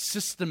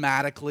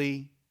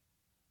systematically.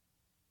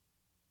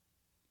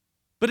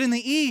 But in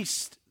the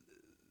East,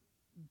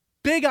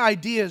 big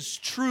ideas,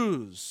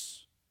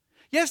 truths,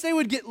 yes, they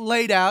would get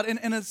laid out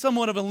in a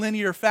somewhat of a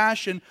linear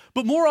fashion,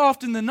 but more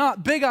often than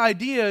not, big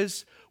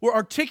ideas were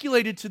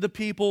articulated to the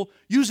people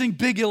using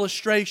big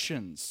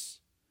illustrations.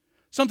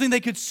 Something they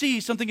could see,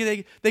 something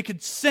they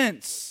could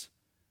sense.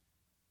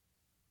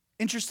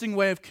 Interesting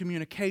way of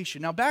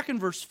communication. Now back in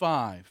verse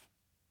 5,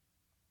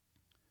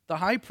 the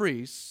high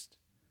priest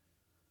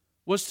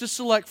was to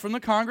select from the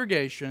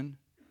congregation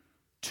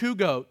 2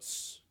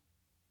 goats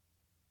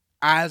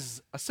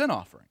as a sin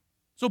offering.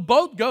 So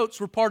both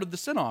goats were part of the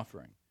sin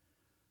offering.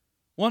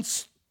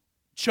 Once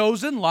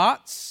chosen,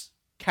 lots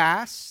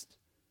cast,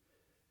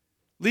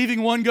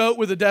 leaving one goat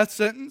with a death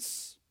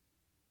sentence,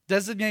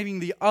 designating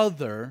the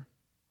other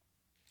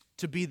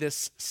to be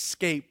this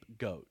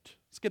scapegoat.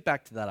 Let's get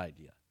back to that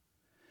idea.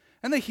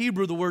 In the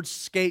Hebrew, the word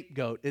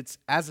scapegoat, it's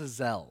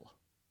azazel.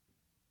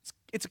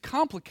 It's a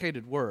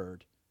complicated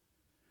word.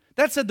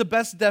 That said, the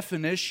best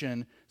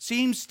definition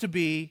seems to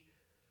be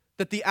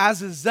that the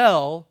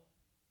azazel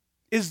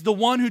is the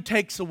one who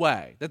takes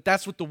away.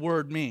 That's what the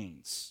word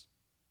means.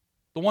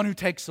 The one who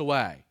takes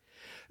away.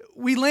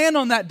 We land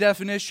on that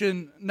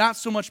definition not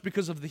so much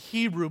because of the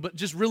Hebrew, but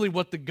just really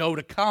what the goat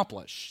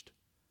accomplished.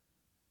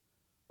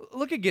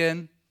 Look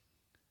again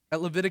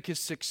at Leviticus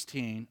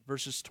 16,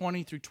 verses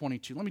 20 through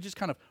 22. Let me just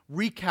kind of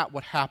recap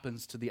what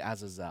happens to the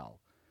azazel.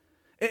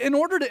 In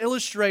order to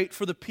illustrate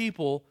for the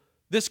people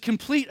this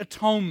complete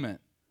atonement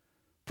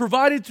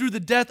provided through the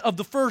death of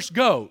the first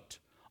goat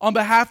on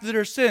behalf of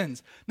their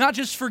sins, not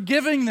just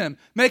forgiving them,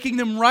 making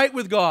them right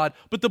with God,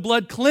 but the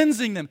blood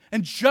cleansing them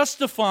and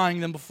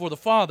justifying them before the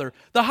Father.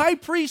 The high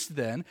priest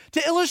then,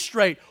 to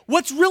illustrate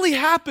what's really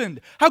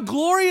happened, how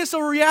glorious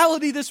a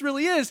reality this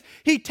really is,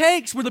 he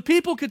takes where the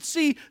people could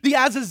see the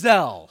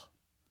azazel,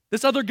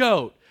 this other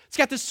goat. It's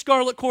got this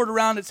scarlet cord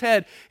around its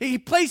head. He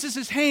places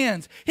his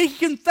hands. He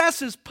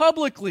confesses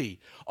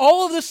publicly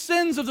all of the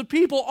sins of the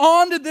people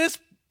onto this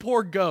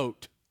poor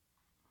goat.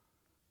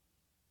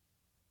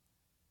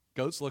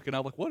 Goat's looking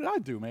up like, what did I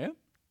do, man?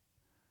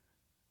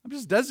 I'm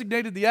just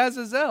designated the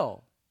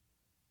azazel.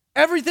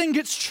 Everything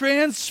gets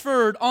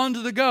transferred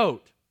onto the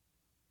goat.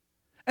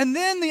 And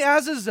then the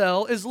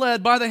azazel is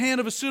led by the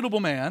hand of a suitable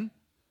man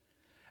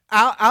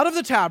out of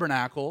the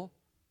tabernacle,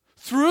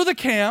 through the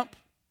camp,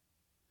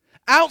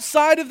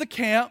 outside of the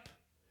camp,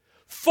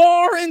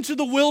 far into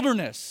the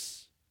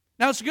wilderness.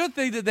 Now, it's a good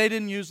thing that they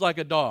didn't use like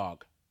a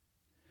dog,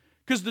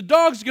 because the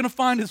dog's going to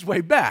find his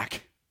way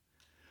back.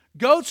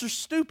 Goats are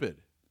stupid.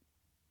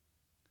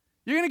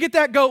 You're going to get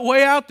that goat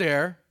way out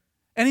there,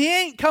 and he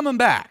ain't coming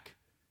back.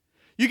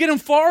 You get him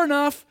far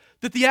enough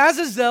that the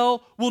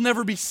azazel will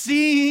never be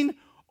seen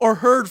or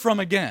heard from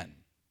again.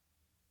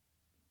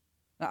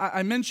 Now,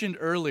 I mentioned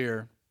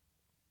earlier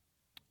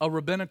a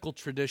rabbinical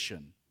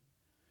tradition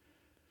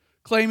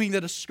claiming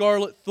that a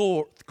scarlet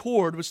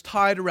cord was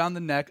tied around the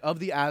neck of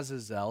the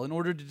azazel in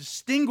order to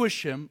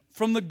distinguish him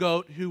from the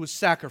goat who was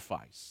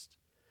sacrificed.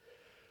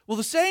 Well,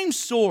 the same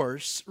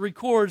source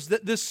records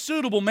that this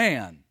suitable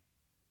man,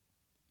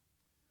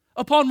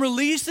 upon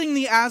releasing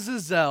the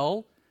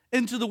azazel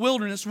into the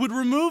wilderness, would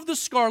remove the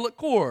scarlet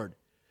cord.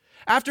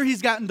 After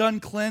he's gotten done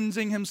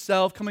cleansing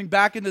himself, coming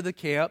back into the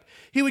camp,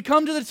 he would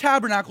come to the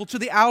tabernacle, to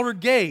the outer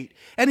gate,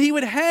 and he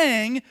would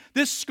hang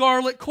this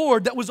scarlet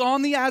cord that was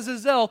on the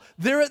azazel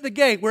there at the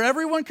gate where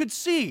everyone could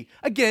see.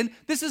 Again,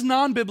 this is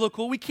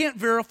non-biblical. We can't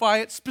verify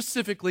it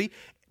specifically,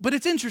 but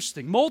it's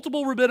interesting.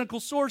 Multiple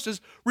rabbinical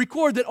sources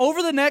record that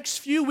over the next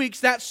few weeks,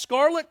 that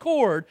scarlet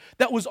cord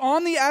that was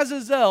on the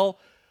azazel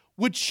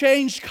would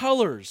change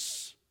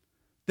colors,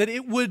 that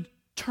it would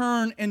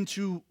turn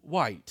into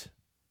white.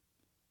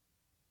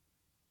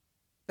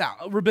 Now,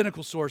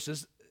 rabbinical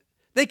sources,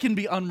 they can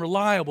be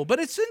unreliable, but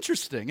it's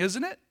interesting,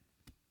 isn't it?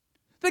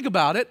 Think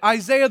about it.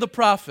 Isaiah the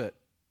prophet,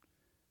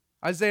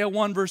 Isaiah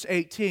 1 verse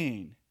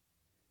 18,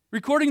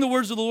 recording the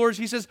words of the Lord,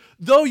 he says,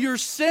 though your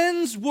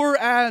sins were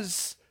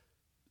as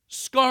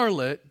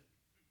scarlet,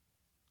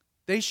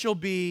 they shall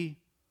be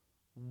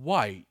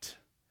white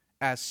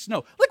as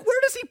snow. Like,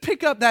 where does he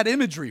pick up that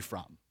imagery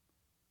from?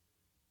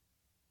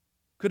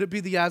 Could it be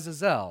the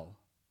azazel?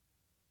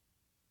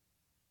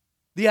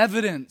 The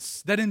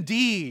evidence that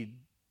indeed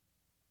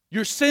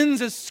your sins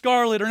as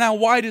scarlet are now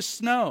white as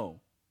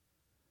snow.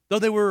 Though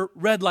they were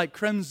red like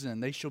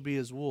crimson, they shall be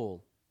as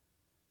wool.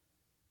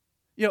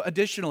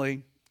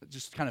 Additionally,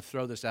 just kind of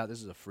throw this out.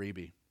 This is a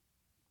freebie.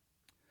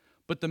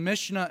 But the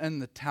Mishnah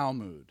and the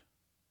Talmud,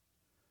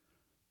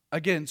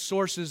 again,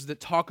 sources that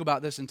talk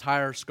about this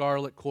entire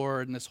scarlet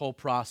cord and this whole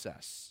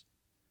process.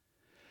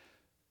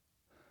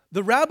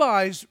 The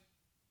rabbis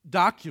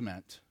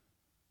document,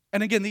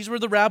 and again, these were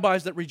the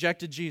rabbis that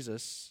rejected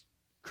Jesus,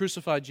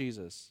 crucified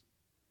Jesus.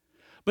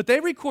 But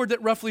they record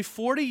that roughly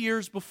 40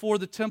 years before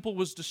the temple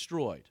was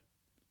destroyed,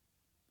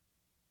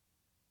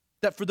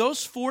 that for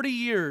those 40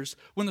 years,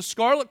 when the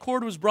scarlet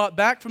cord was brought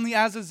back from the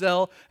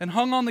azazel and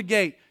hung on the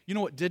gate, you know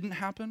what didn't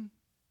happen?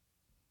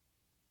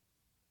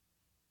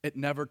 It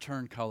never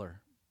turned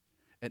color.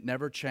 It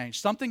never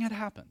changed. Something had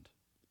happened.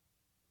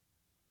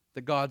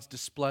 That God's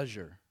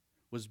displeasure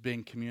was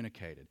being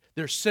communicated.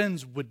 Their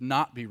sins would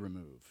not be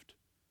removed.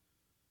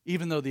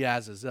 Even though the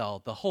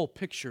azazel, the whole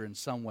picture in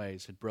some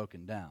ways had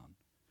broken down.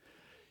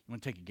 I'm going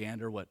to take a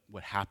gander what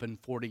happened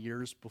 40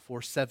 years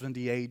before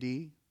 70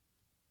 AD.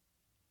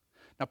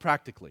 Now,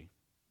 practically,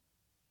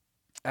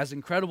 as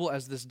incredible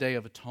as this Day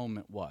of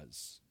Atonement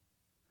was,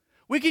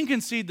 we can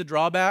concede the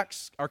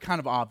drawbacks are kind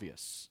of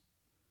obvious.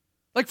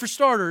 Like, for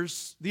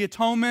starters, the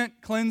atonement,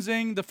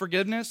 cleansing, the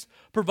forgiveness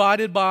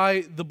provided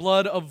by the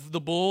blood of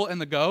the bull and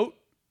the goat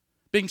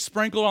being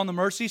sprinkled on the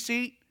mercy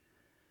seat,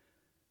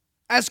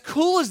 as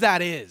cool as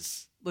that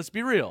is, let's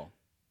be real,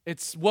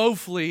 it's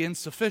woefully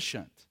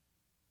insufficient.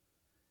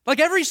 Like,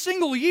 every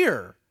single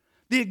year,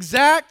 the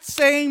exact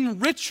same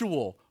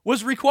ritual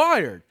was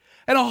required,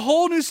 and a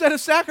whole new set of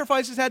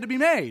sacrifices had to be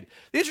made.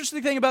 The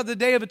interesting thing about the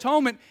Day of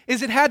Atonement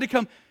is it had to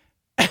come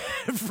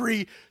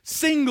every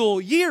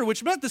single year,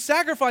 which meant the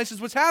sacrifices,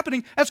 what's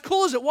happening, as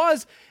cool as it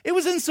was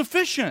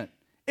insufficient.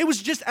 It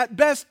was just at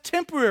best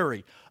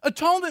temporary.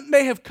 Atonement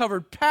may have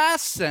covered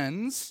past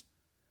sins,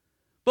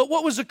 but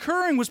what was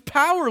occurring was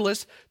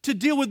powerless to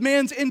deal with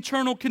man's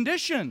internal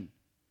condition.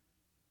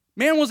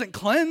 Man wasn't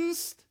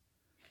cleansed.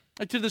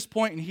 And to this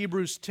point in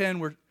Hebrews 10,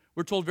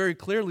 we're told very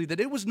clearly that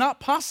it was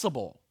not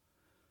possible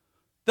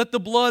that the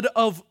blood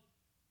of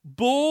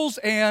bulls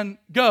and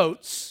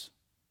goats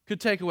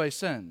could take away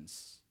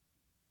sins.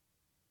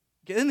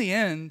 In the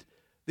end,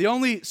 the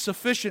only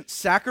sufficient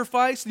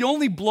sacrifice, the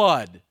only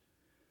blood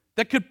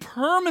that could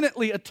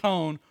permanently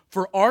atone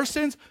for our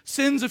sins,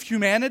 sins of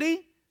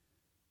humanity,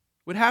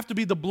 would have to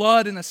be the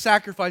blood and the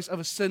sacrifice of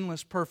a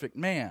sinless, perfect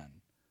man,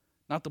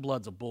 not the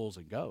bloods of bulls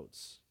and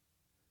goats.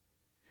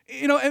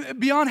 You know,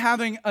 beyond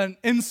having an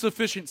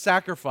insufficient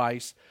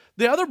sacrifice,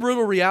 the other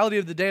brutal reality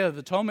of the Day of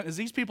Atonement is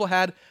these people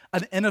had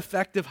an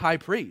ineffective high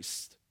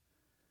priest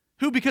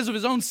who, because of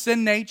his own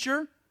sin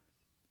nature,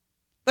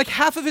 like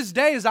half of his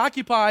day is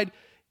occupied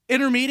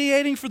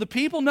intermediating for the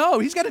people. No,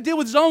 he's got to deal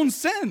with his own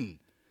sin.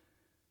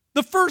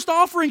 The first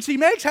offerings he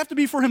makes have to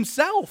be for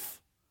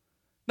himself,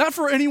 not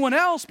for anyone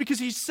else, because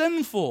he's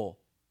sinful.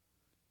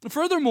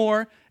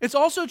 Furthermore, it's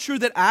also true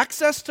that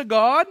access to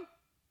God,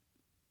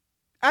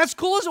 as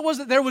cool as it was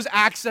that there was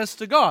access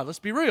to God, let's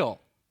be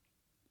real,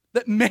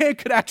 that man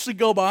could actually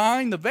go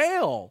behind the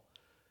veil,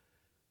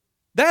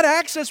 that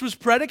access was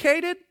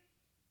predicated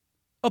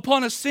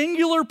upon a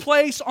singular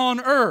place on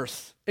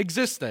earth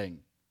existing,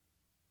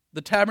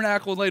 the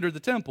tabernacle and later the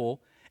temple,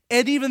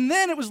 and even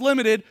then it was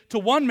limited to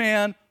one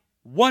man,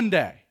 one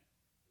day.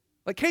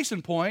 Like, case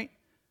in point,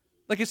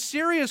 like a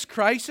serious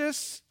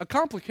crisis, a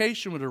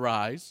complication would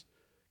arise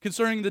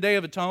concerning the Day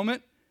of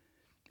Atonement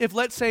if,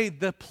 let's say,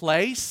 the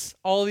place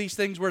all these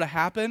things were to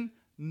happen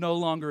no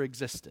longer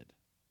existed.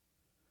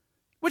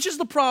 Which is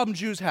the problem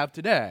Jews have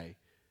today.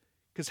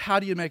 Because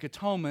how do you make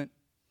atonement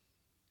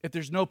if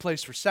there's no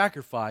place for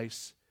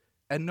sacrifice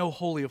and no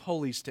Holy of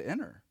Holies to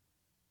enter?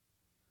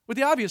 With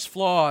the obvious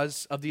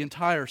flaws of the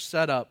entire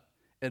setup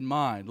in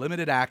mind,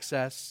 limited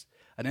access,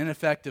 an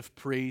ineffective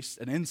priest,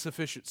 an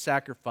insufficient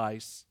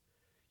sacrifice,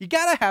 you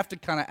have to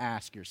kind of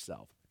ask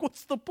yourself,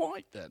 what's the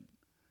point then?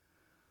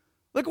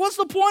 Like, what's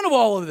the point of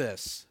all of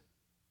this?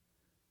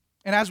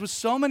 And as with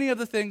so many of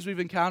the things we've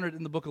encountered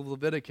in the book of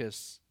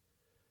Leviticus,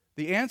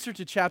 the answer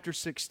to chapter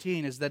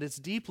 16 is that it's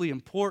deeply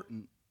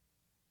important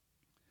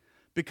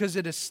because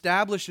it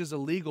establishes a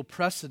legal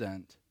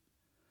precedent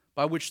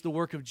by which the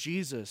work of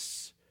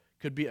Jesus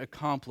could be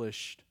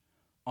accomplished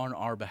on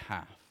our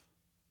behalf.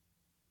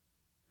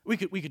 We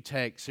could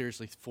take,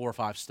 seriously, 4 or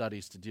 5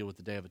 studies to deal with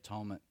the Day of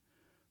Atonement,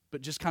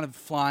 but just kind of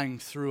flying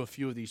through a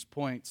few of these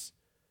points.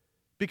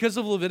 Because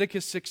of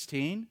Leviticus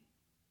 16,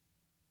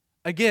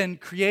 again,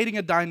 creating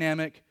a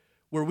dynamic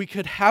where we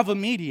could have a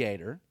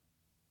mediator,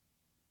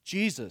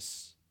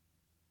 Jesus,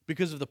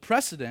 because of the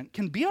precedent,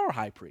 can be our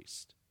high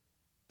priest.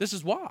 This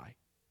is why.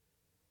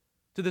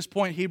 To this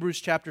point,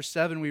 Hebrews chapter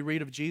 7, we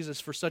read of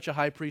Jesus, for such a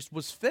high priest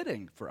was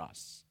fitting for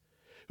us,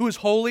 who is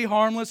holy,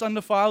 harmless,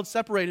 undefiled,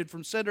 separated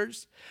from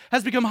sinners,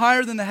 has become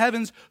higher than the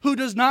heavens, who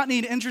does not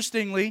need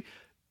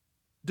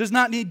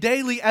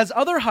daily as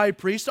other high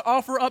priests to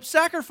offer up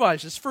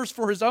sacrifices, first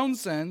for his own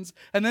sins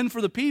and then for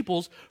the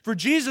people's. For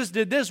Jesus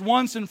did this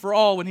once and for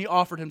all when he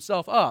offered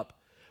himself up.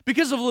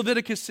 Because of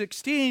Leviticus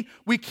 16,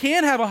 we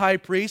can have a high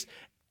priest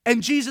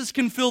and Jesus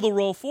can fill the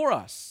role for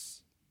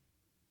us.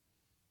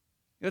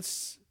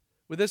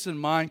 With this in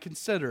mind,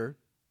 consider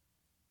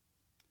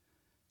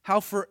how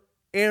for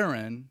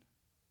Aaron,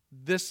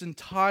 this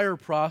entire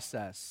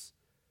process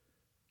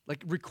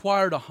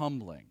required a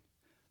humbling.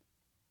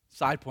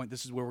 Side point,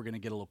 this is where we're going to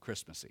get a little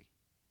Christmassy.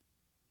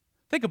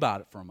 Think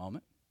about it for a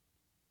moment.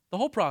 The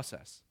whole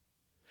process.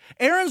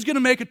 Aaron's going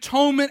to make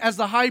atonement as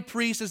the high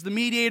priest, as the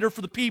mediator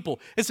for the people.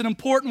 It's an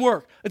important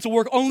work. It's a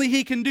work only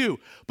he can do.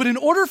 But in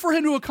order for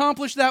him to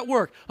accomplish that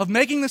work of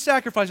making the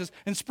sacrifices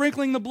and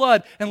sprinkling the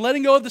blood and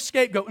letting go of the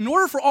scapegoat, in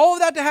order for all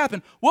of that to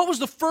happen, what was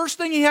the first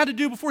thing he had to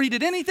do before he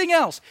did anything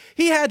else?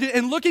 He had to,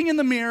 and looking in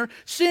the mirror,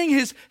 seeing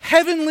his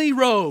heavenly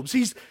robes,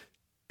 his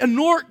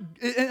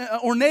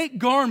ornate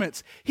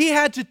garments, he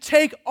had to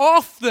take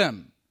off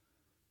them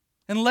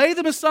and lay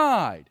them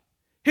aside.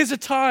 His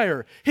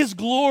attire, his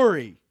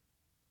glory.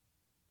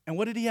 And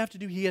what did he have to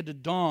do? He had to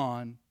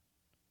don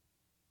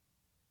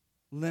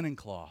linen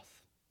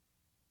cloth,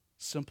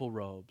 simple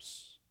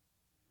robes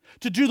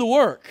to do the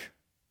work.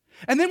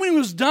 And then when he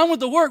was done with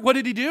the work, what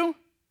did he do?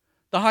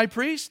 The high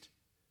priest?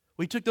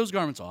 Well, he took those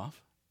garments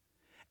off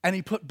and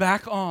he put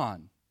back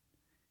on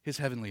his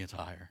heavenly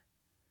attire.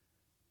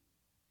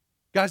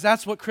 Guys,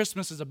 that's what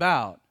Christmas is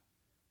about.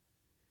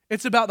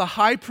 It's about the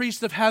high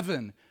priest of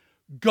heaven,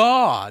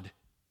 God,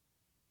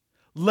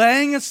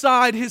 laying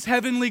aside his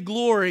heavenly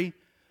glory,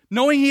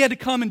 knowing he had to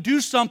come and do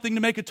something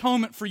to make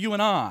atonement for you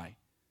and I.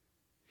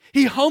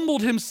 He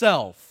humbled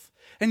himself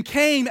and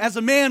came as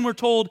a man, we're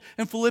told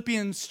in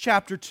Philippians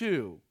chapter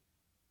 2.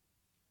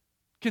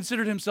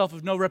 Considered himself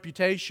of no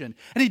reputation.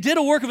 And he did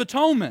a work of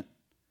atonement.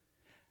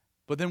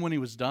 But then when he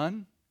was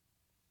done,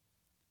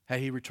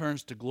 he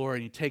returns to glory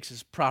and he takes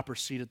his proper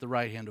seat at the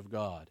right hand of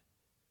God.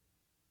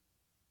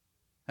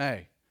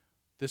 Hey,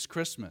 this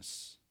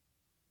Christmas,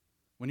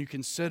 when you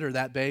consider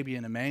that baby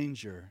in a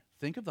manger,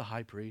 think of the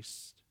high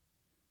priest.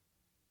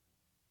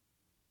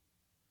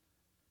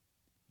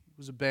 He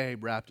was a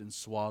babe wrapped in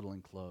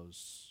swaddling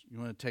clothes. You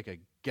want to take a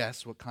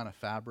guess what kind of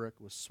fabric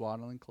was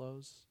swaddling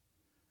clothes?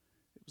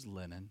 It was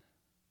linen.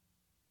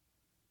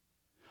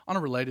 On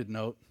a related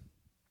note,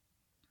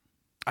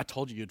 I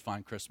told you you'd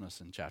find Christmas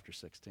in chapter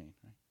 16.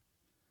 Right?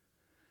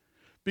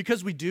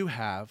 Because we do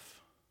have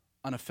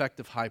an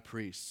effective high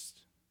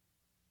priest,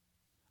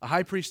 a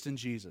high priest in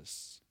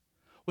Jesus.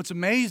 What's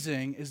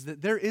amazing is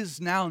that there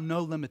is now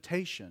no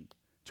limitation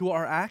to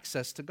our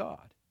access to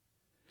God.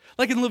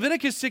 Like in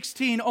Leviticus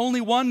 16, only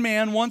one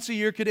man once a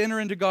year could enter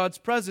into God's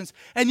presence.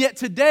 And yet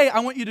today, I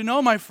want you to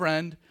know, my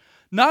friend,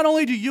 not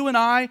only do you and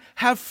I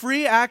have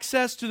free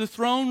access to the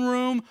throne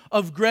room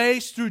of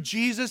grace through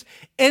Jesus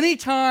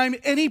anytime,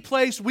 any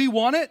place we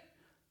want it,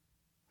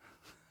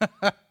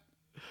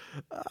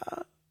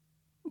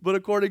 but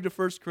according to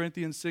 1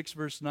 Corinthians 6,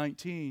 verse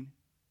 19,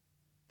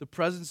 the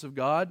presence of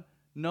God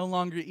no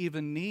longer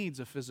even needs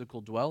a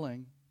physical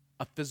dwelling,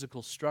 a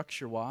physical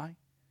structure. Why?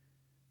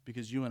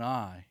 Because you and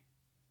I,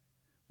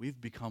 we've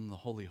become the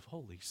Holy of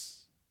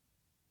Holies,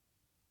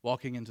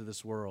 walking into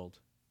this world,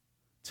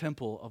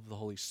 temple of the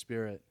Holy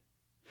Spirit.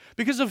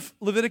 Because of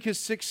Leviticus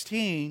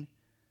 16,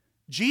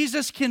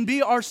 Jesus can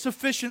be our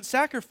sufficient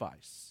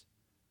sacrifice.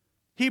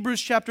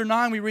 Hebrews chapter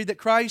 9, we read that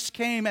Christ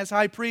came as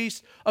high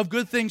priest of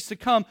good things to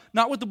come,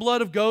 not with the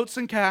blood of goats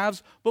and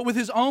calves, but with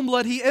his own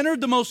blood. He entered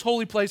the most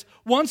holy place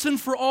once and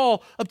for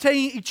all,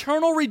 obtaining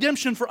eternal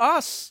redemption for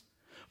us.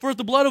 For if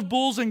the blood of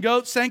bulls and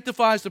goats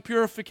sanctifies the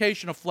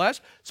purification of flesh,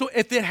 so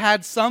if it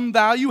had some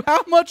value,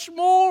 how much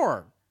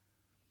more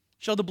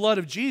shall the blood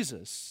of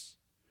Jesus,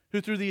 who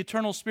through the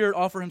eternal Spirit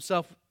offer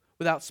himself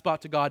without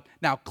spot to God,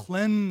 now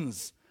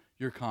cleanse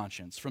your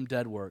conscience from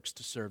dead works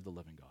to serve the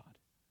living God?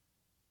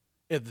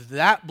 If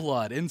that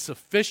blood,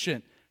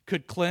 insufficient,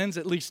 could cleanse,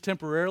 at least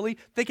temporarily,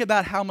 think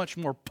about how much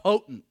more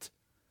potent,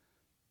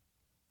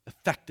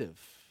 effective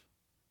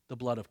the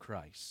blood of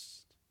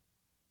Christ.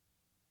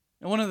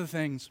 And one of the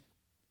things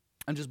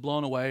I'm just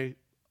blown away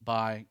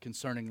by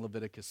concerning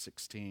Leviticus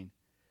 16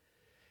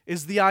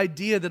 is the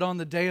idea that on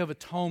the Day of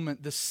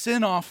Atonement, the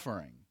sin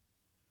offering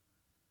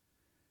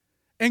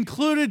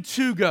included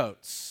 2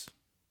 goats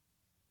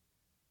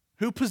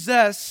who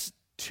possess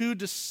 2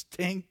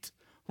 distinct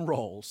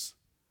roles.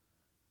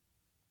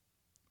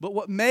 But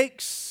what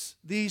makes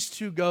these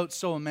 2 goats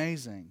so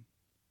amazing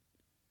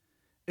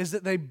is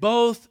that they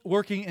both,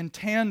 working in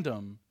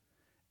tandem,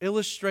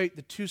 illustrate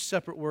the 2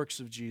 separate works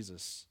of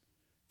Jesus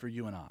for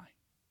you and I.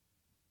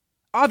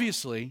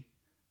 Obviously,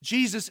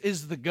 Jesus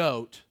is the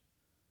goat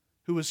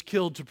who was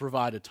killed to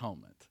provide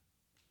atonement,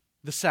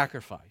 the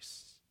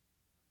sacrifice,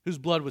 whose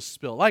blood was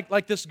spilled.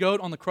 Like this goat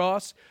on the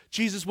cross,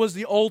 Jesus was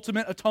the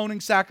ultimate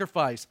atoning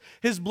sacrifice.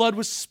 His blood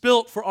was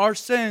spilt for our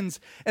sins,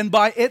 and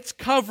by its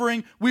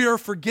covering, we are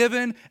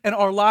forgiven and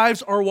our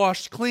lives are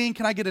washed clean.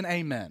 Can I get an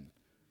amen?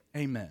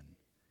 Amen.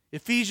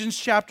 Ephesians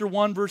chapter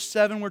 1, verse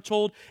 7, we're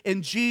told,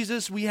 in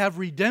Jesus we have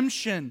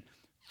redemption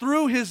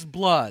through his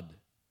blood,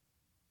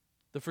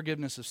 the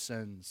forgiveness of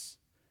sins,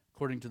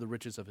 according to the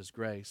riches of his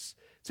grace.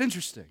 It's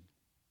interesting.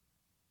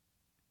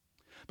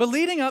 But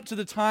leading up to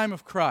the time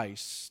of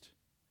Christ,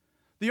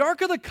 the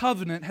Ark of the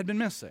Covenant had been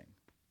missing.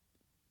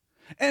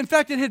 And in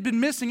fact, it had been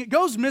missing. It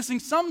goes missing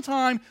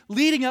sometime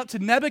leading up to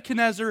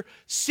Nebuchadnezzar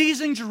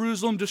seizing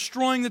Jerusalem,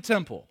 destroying the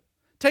temple,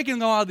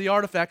 taking a lot of the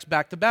artifacts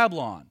back to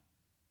Babylon.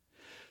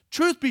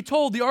 Truth be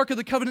told, the Ark of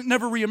the Covenant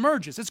never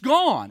reemerges. It's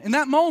gone in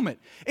that moment.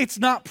 It's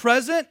not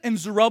present in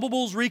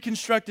Zerubbabel's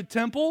reconstructed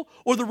temple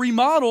or the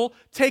remodel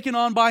taken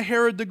on by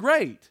Herod the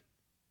Great.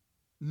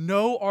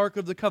 No Ark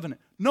of the Covenant.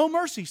 No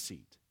mercy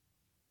seat.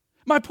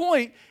 My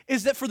point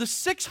is that for the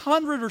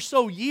 600 or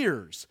so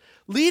years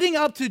leading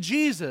up to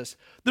Jesus,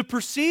 the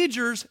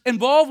procedures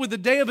involved with the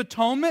Day of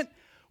Atonement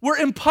were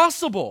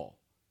impossible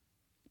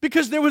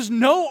because there was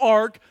no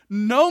ark,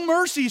 no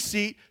mercy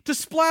seat to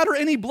splatter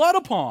any blood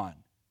upon.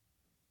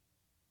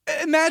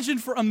 Imagine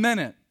for a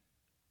minute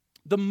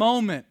the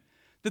moment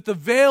that the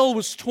veil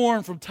was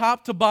torn from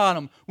top to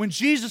bottom when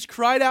Jesus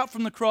cried out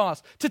from the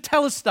cross,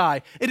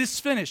 Tetelestai, it is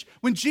finished.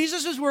 When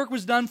Jesus' work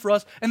was done for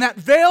us and that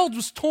veil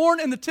was torn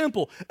in the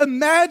temple,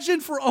 imagine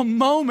for a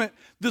moment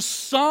the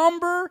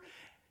somber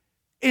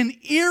and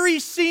eerie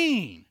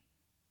scene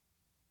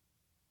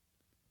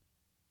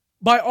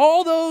by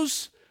all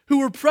those who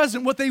were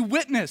present, what they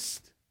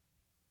witnessed.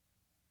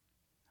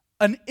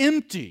 An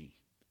empty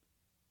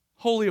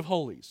Holy of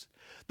Holies.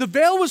 The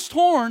veil was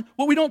torn.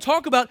 What we don't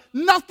talk about,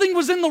 nothing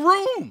was in the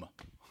room.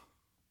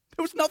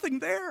 There was nothing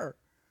there.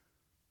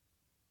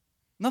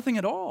 Nothing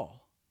at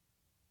all.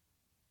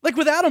 Like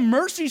without a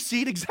mercy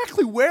seat,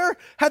 exactly where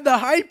had the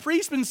high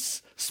priest been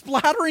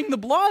splattering the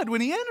blood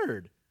when he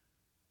entered?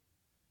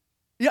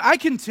 Yeah, I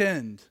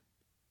contend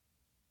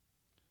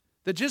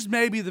that just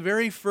maybe the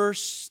very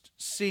first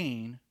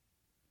scene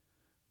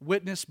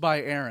witnessed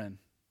by Aaron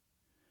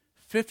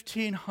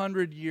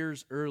 1,500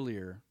 years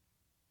earlier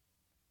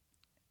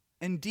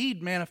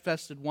indeed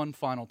manifested one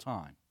final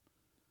time.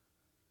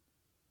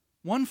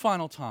 One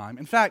final time.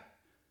 In fact,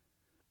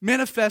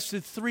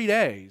 manifested 3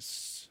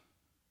 days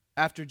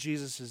after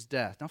Jesus'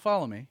 death. Now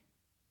follow me.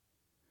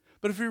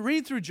 But if we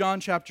read through John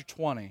chapter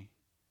 20,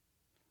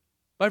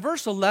 by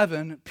verse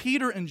 11,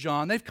 Peter and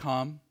John, they've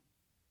come.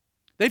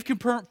 They've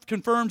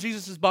confirmed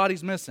Jesus'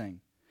 body's missing.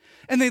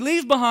 And they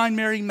leave behind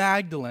Mary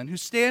Magdalene,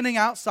 who's standing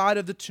outside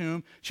of the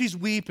tomb. She's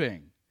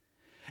weeping.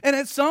 And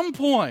at some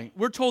point,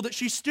 we're told that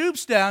she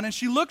stoops down and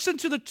she looks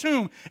into the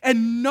tomb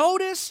and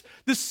notice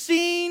the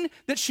scene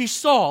that she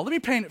saw. Let me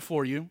paint it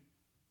for you.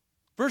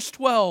 Verse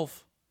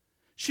 12,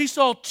 she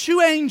saw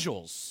 2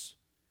 angels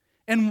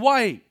in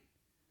white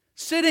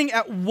sitting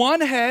at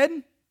one head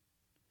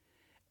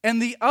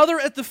and the other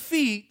at the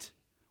feet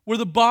where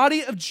the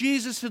body of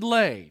Jesus had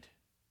laid.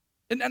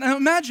 And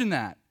imagine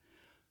that.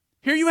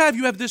 Here you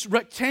have this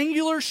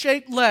rectangular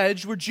shaped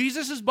ledge where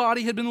Jesus'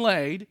 body had been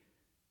laid.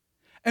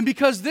 And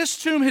because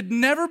this tomb had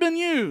never been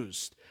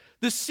used,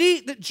 the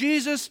seat that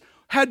Jesus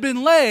had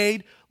been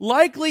laid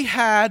likely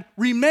had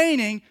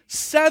remaining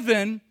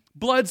 7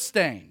 blood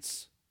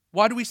stains.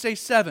 Why do we say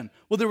 7?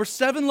 Well, there were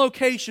 7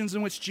 locations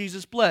in which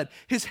Jesus bled.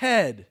 His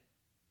head,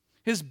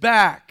 his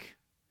back,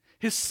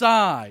 his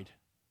side,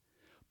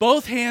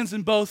 both hands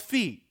and both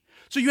feet.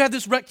 So you have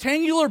this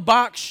rectangular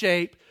box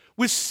shape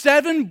with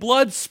 7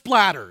 blood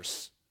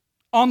splatters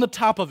on the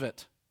top of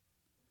it.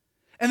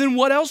 And then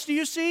what else do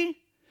you see?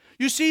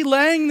 You see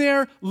laying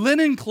there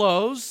linen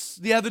clothes,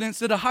 the evidence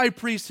that a high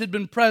priest had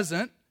been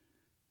present,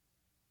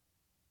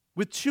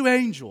 with 2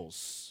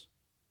 angels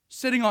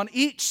sitting on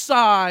each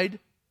side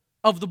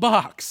of the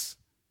box.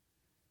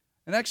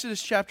 In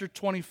Exodus chapter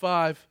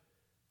 25,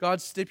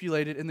 God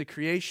stipulated in the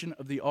creation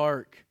of the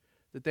ark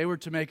that they were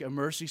to make a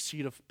mercy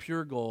seat of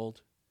pure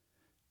gold.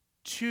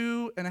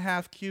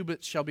 2.5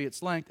 cubits shall be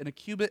its length, and 1.5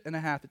 cubits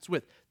its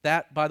width.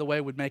 That, by the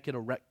way, would make it a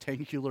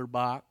rectangular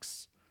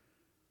box.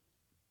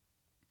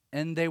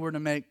 And they were to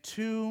make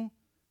 2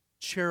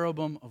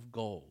 cherubim of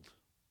gold,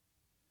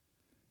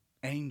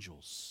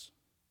 angels,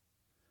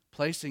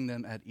 placing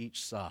them at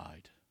each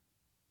side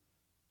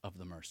of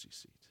the mercy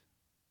seat.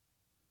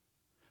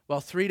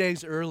 Well, 3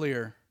 days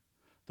earlier,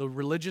 the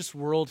religious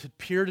world had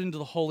peered into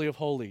the Holy of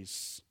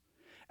Holies,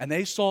 and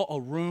they saw a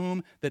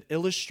room that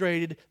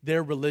illustrated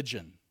their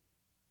religion.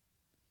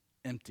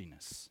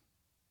 Emptiness.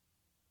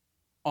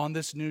 On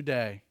this new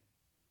day,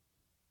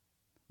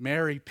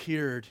 Mary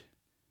peered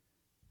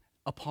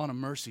upon a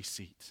mercy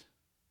seat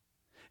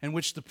in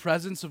which the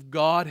presence of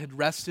God had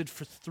rested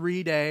for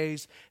 3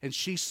 days, and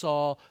she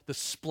saw the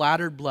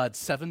splattered blood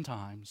 7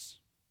 times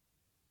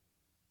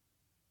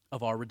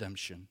of our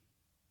redemption.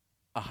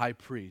 A high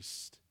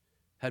priest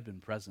had been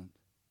present.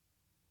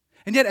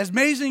 And yet, as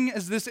amazing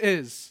as this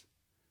is,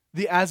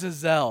 the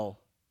Azazel,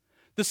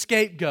 the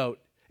scapegoat,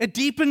 it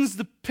deepens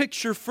the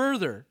picture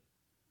further.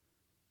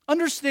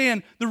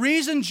 Understand, the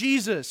reason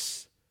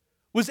Jesus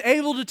was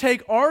able to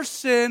take our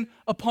sin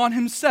upon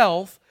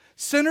himself,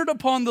 centered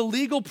upon the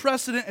legal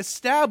precedent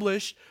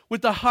established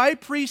with the high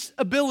priest's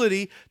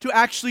ability to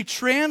actually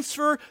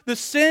transfer the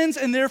sins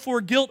and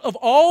therefore guilt of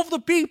all of the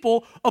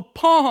people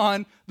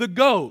upon the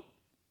goat,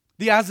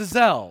 the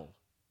Azazel.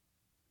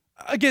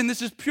 Again,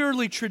 this is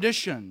purely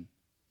tradition.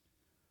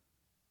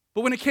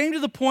 But when it came to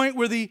the point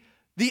where the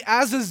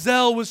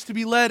Azazel was to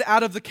be led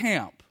out of the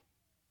camp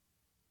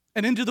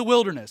and into the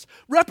wilderness,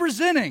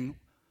 representing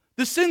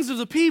the sins of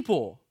the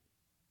people,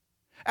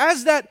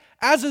 as that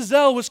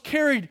Azazel was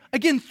carried,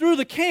 again, through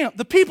the camp,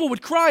 the people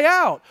would cry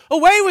out,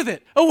 "Away with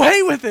it!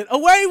 Away with it!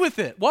 Away with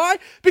it!" Why?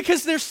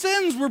 Because their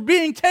sins were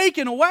being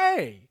taken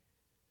away.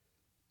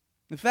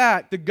 In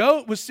fact, the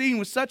goat was seen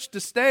with such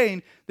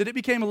disdain that it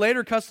became a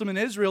later custom in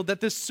Israel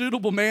that this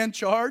suitable man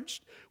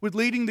charged with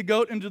leading the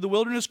goat into the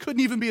wilderness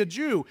couldn't even be a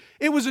Jew.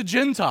 It was a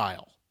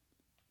Gentile.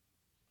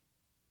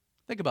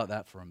 Think about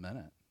that for a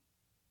minute.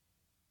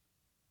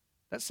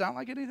 That sound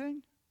like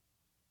anything?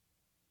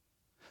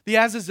 The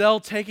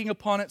Azazel taking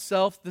upon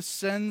itself the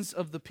sins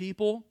of the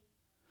people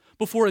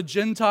before a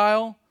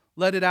Gentile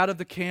led it out of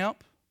the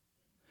camp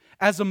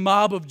as a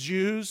mob of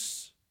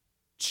Jews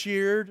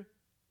cheered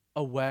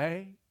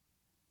away.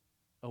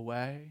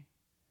 away,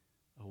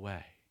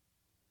 away.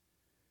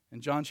 In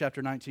John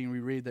chapter 19,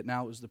 we read that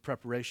now it was the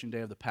preparation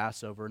day of the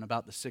Passover, and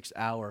about the 6th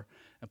hour,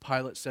 and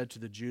Pilate said to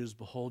the Jews,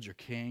 "Behold your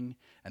king,"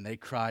 and they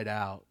cried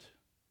out,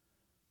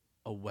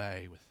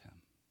 "Away with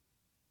him,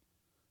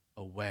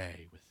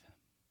 away with him,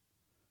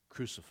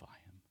 crucify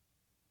him."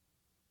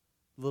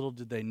 Little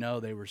did they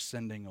know they were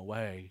sending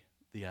away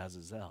the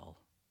Azazel.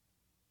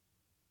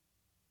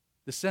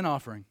 The sin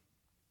offering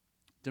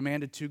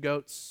demanded 2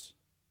 goats,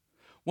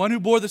 one who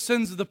bore the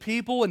sins of the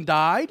people and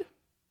died,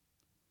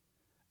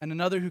 and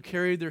another who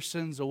carried their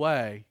sins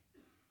away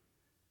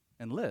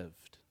and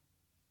lived.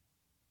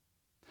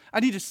 I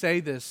need to say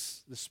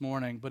this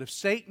morning, but if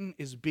Satan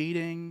is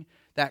beating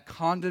that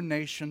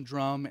condemnation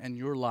drum in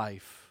your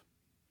life,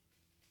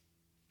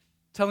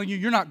 telling you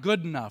you're not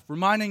good enough,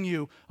 reminding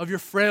you of your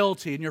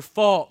frailty and your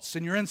faults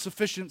and your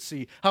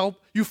insufficiency, how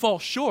you fall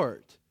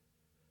short,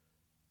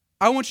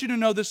 I want you to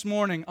know this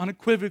morning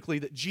unequivocally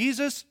that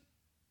Jesus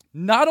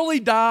not only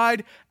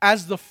died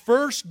as the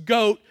first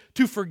goat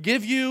to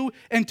forgive you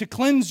and to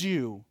cleanse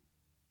you,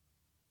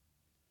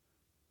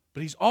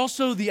 but he's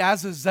also the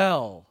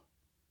Azazel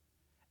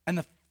in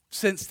the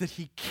sense that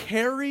he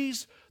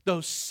carries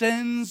those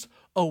sins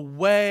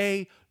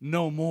away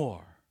no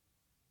more.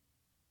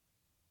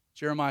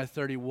 Jeremiah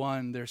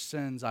 31, their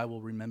sins I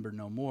will remember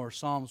no more.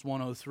 Psalms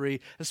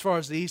 103, as far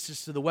as the east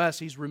is to the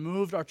west, he's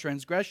removed our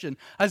transgression.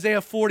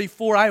 Isaiah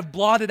 44, I have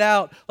blotted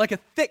out like a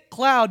thick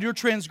cloud your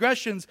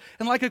transgressions,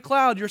 and like a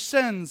cloud your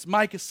sins.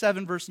 Micah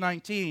 7, verse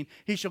 19,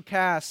 he shall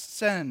cast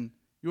sin,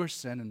 your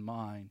sin and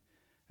mine,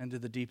 into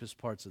the deepest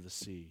parts of the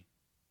sea.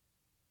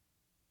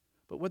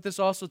 But what this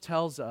also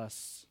tells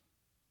us,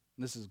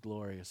 and this is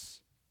glorious,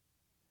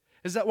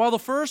 is that while the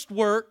first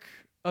work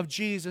of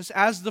Jesus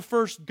as the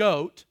first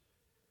goat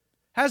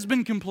has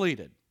been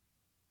completed,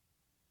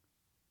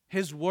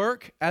 his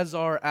work as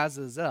our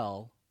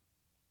Azazel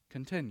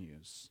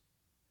continues,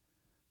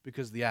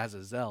 because the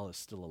Azazel is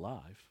still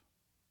alive.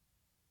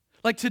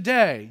 Like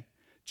today,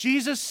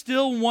 Jesus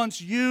still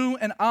wants you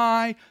and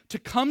I to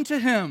come to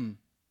him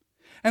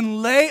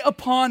and lay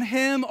upon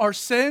him our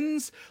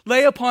sins,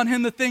 lay upon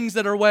him the things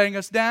that are weighing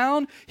us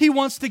down. He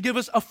wants to give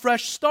us a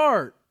fresh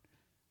start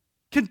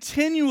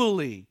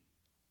continually.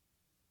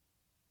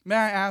 May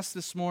I ask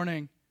this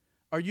morning,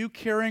 are you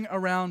carrying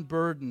around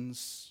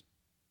burdens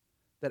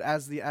that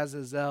as the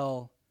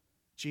Azazel,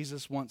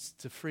 Jesus wants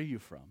to free you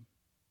from?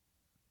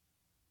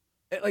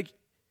 Like,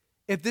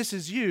 if this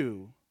is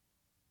you,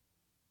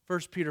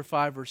 1 Peter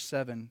 5, verse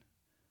 7,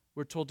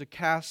 we're told to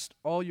cast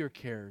all your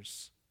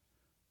cares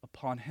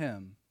upon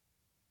him,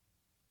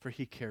 for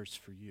he cares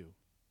for you.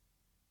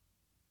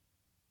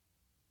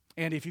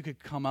 Andy, if you could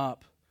come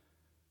up,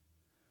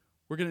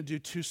 we're going to do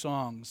 2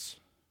 songs.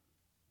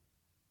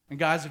 And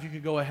guys, if you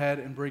could go ahead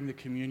and bring the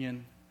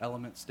communion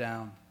elements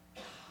down.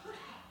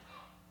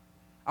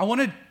 I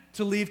wanted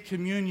to leave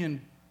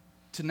communion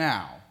to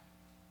now,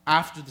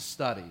 after the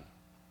study.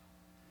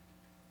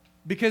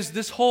 Because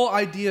this whole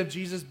idea of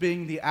Jesus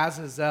being the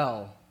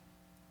Azazel,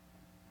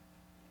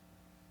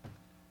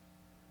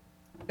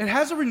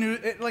 there's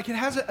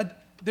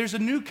a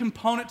new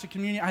component to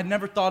communion I had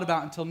never thought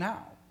about until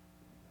now.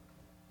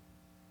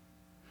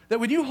 That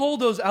when you hold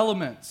those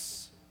elements,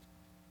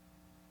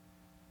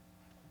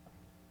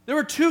 there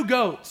were 2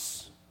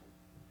 goats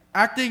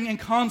acting in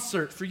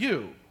concert for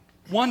you.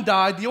 One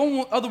died, the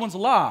other one's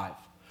alive.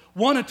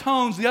 One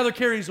atones, the other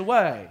carries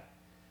away.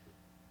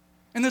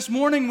 And this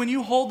morning, when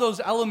you hold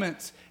those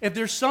elements, if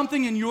there's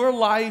something in your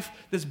life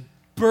that's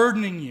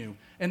burdening you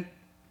and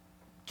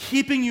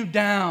keeping you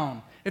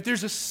down, if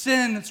there's a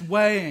sin that's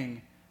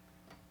weighing,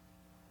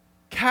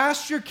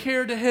 cast your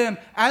care to him.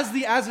 As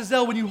the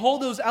Azazel, when you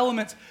hold those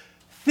elements,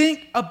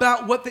 think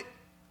about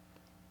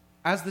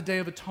as the Day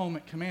of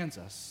Atonement commands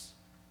us.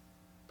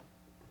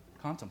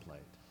 Contemplate.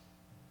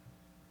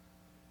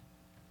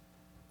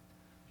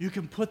 You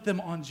can put them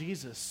on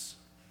Jesus,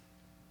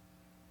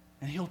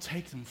 and he'll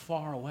take them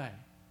far away.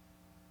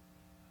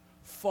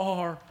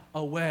 Far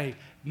away.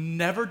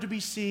 Never to be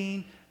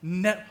seen.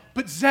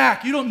 But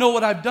Zach, you don't know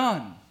what I've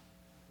done.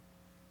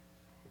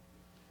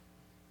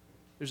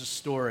 There's a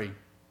story.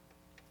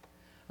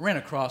 I ran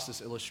across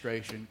this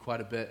illustration quite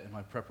a bit in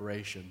my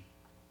preparation.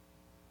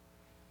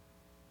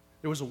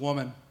 There was a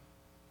woman,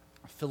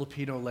 a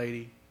Filipino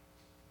lady,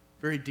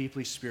 very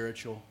deeply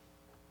spiritual.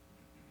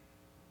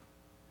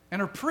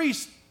 And her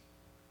priest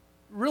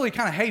really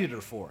kind of hated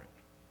her for it.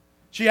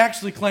 She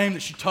actually claimed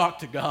that she talked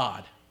to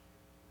God.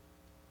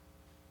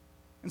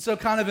 And so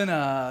kind of in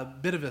a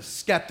bit of a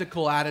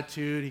skeptical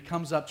attitude, he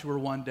comes up to her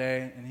one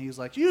day and he's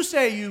like, you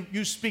say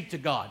you speak to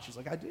God. She's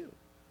like, I do.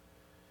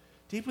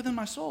 Deep within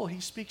my soul, he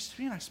speaks to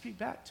me and I speak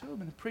back to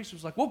him. And the priest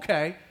was like,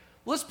 okay,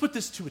 let's put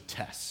this to a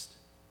test.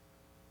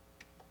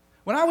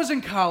 When I was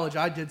in college,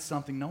 I did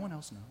something no one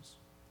else knows.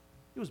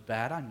 It was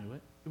bad, I knew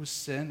it. It was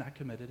sin, I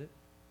committed it.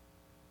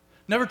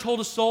 Never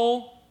told a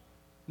soul.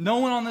 No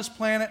one on this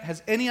planet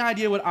has any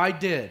idea what I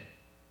did.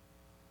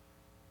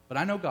 But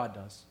I know God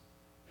does.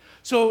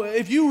 So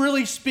if you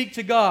really speak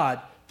to God,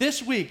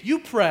 this week you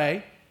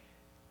pray,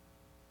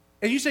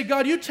 and you say,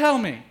 God, you tell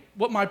me,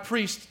 what my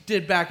priest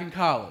did back in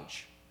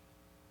college.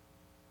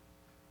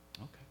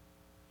 Okay.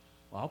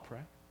 Well, I'll pray.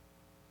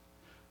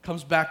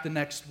 Comes back the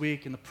next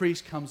week, and the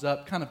priest comes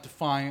up, kind of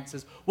defiant,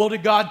 says, well,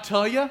 did God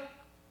tell you?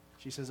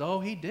 She says, oh,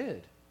 he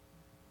did.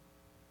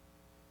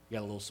 You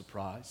got a little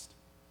surprised.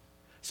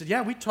 He said,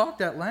 yeah, we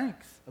talked at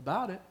length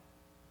about it.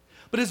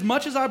 But as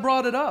much as I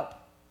brought it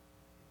up,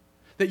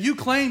 that you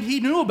claimed he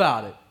knew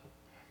about it,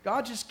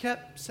 God just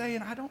kept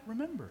saying, I don't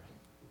remember it.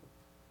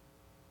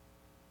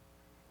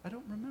 I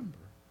don't remember.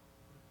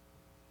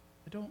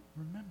 I don't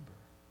remember.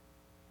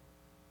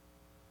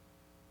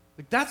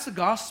 Like, that's the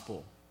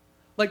gospel.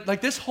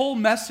 Like this whole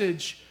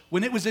message,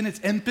 when it was in its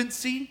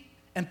infancy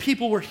and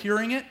people were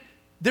hearing it,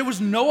 there was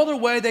no other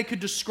way they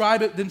could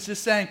describe it than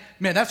just saying,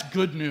 man, that's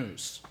good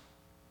news.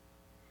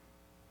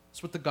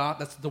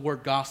 That's the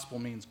word gospel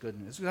means,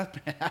 good news. That's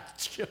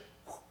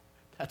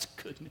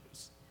good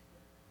news.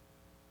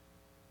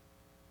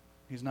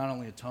 He's not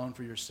only atoned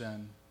for your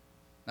sin,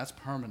 that's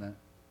permanent,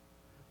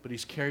 but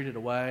he's carried it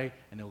away,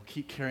 and he'll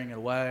keep carrying it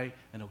away,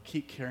 and he'll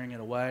keep carrying it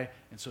away.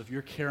 And so if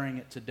you're carrying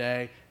it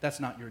today, that's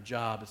not your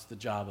job, it's the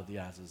job of the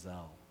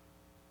Azazel.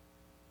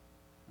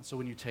 And so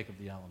when you take of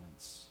the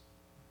elements,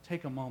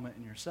 take a moment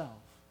in yourself.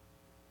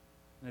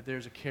 And if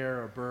there's a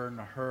care, a burden,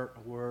 a hurt,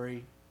 a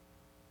worry,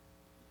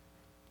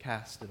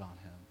 cast it on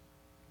him,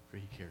 for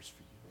he cares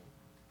for you.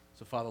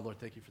 So Father, Lord,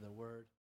 thank you for that word.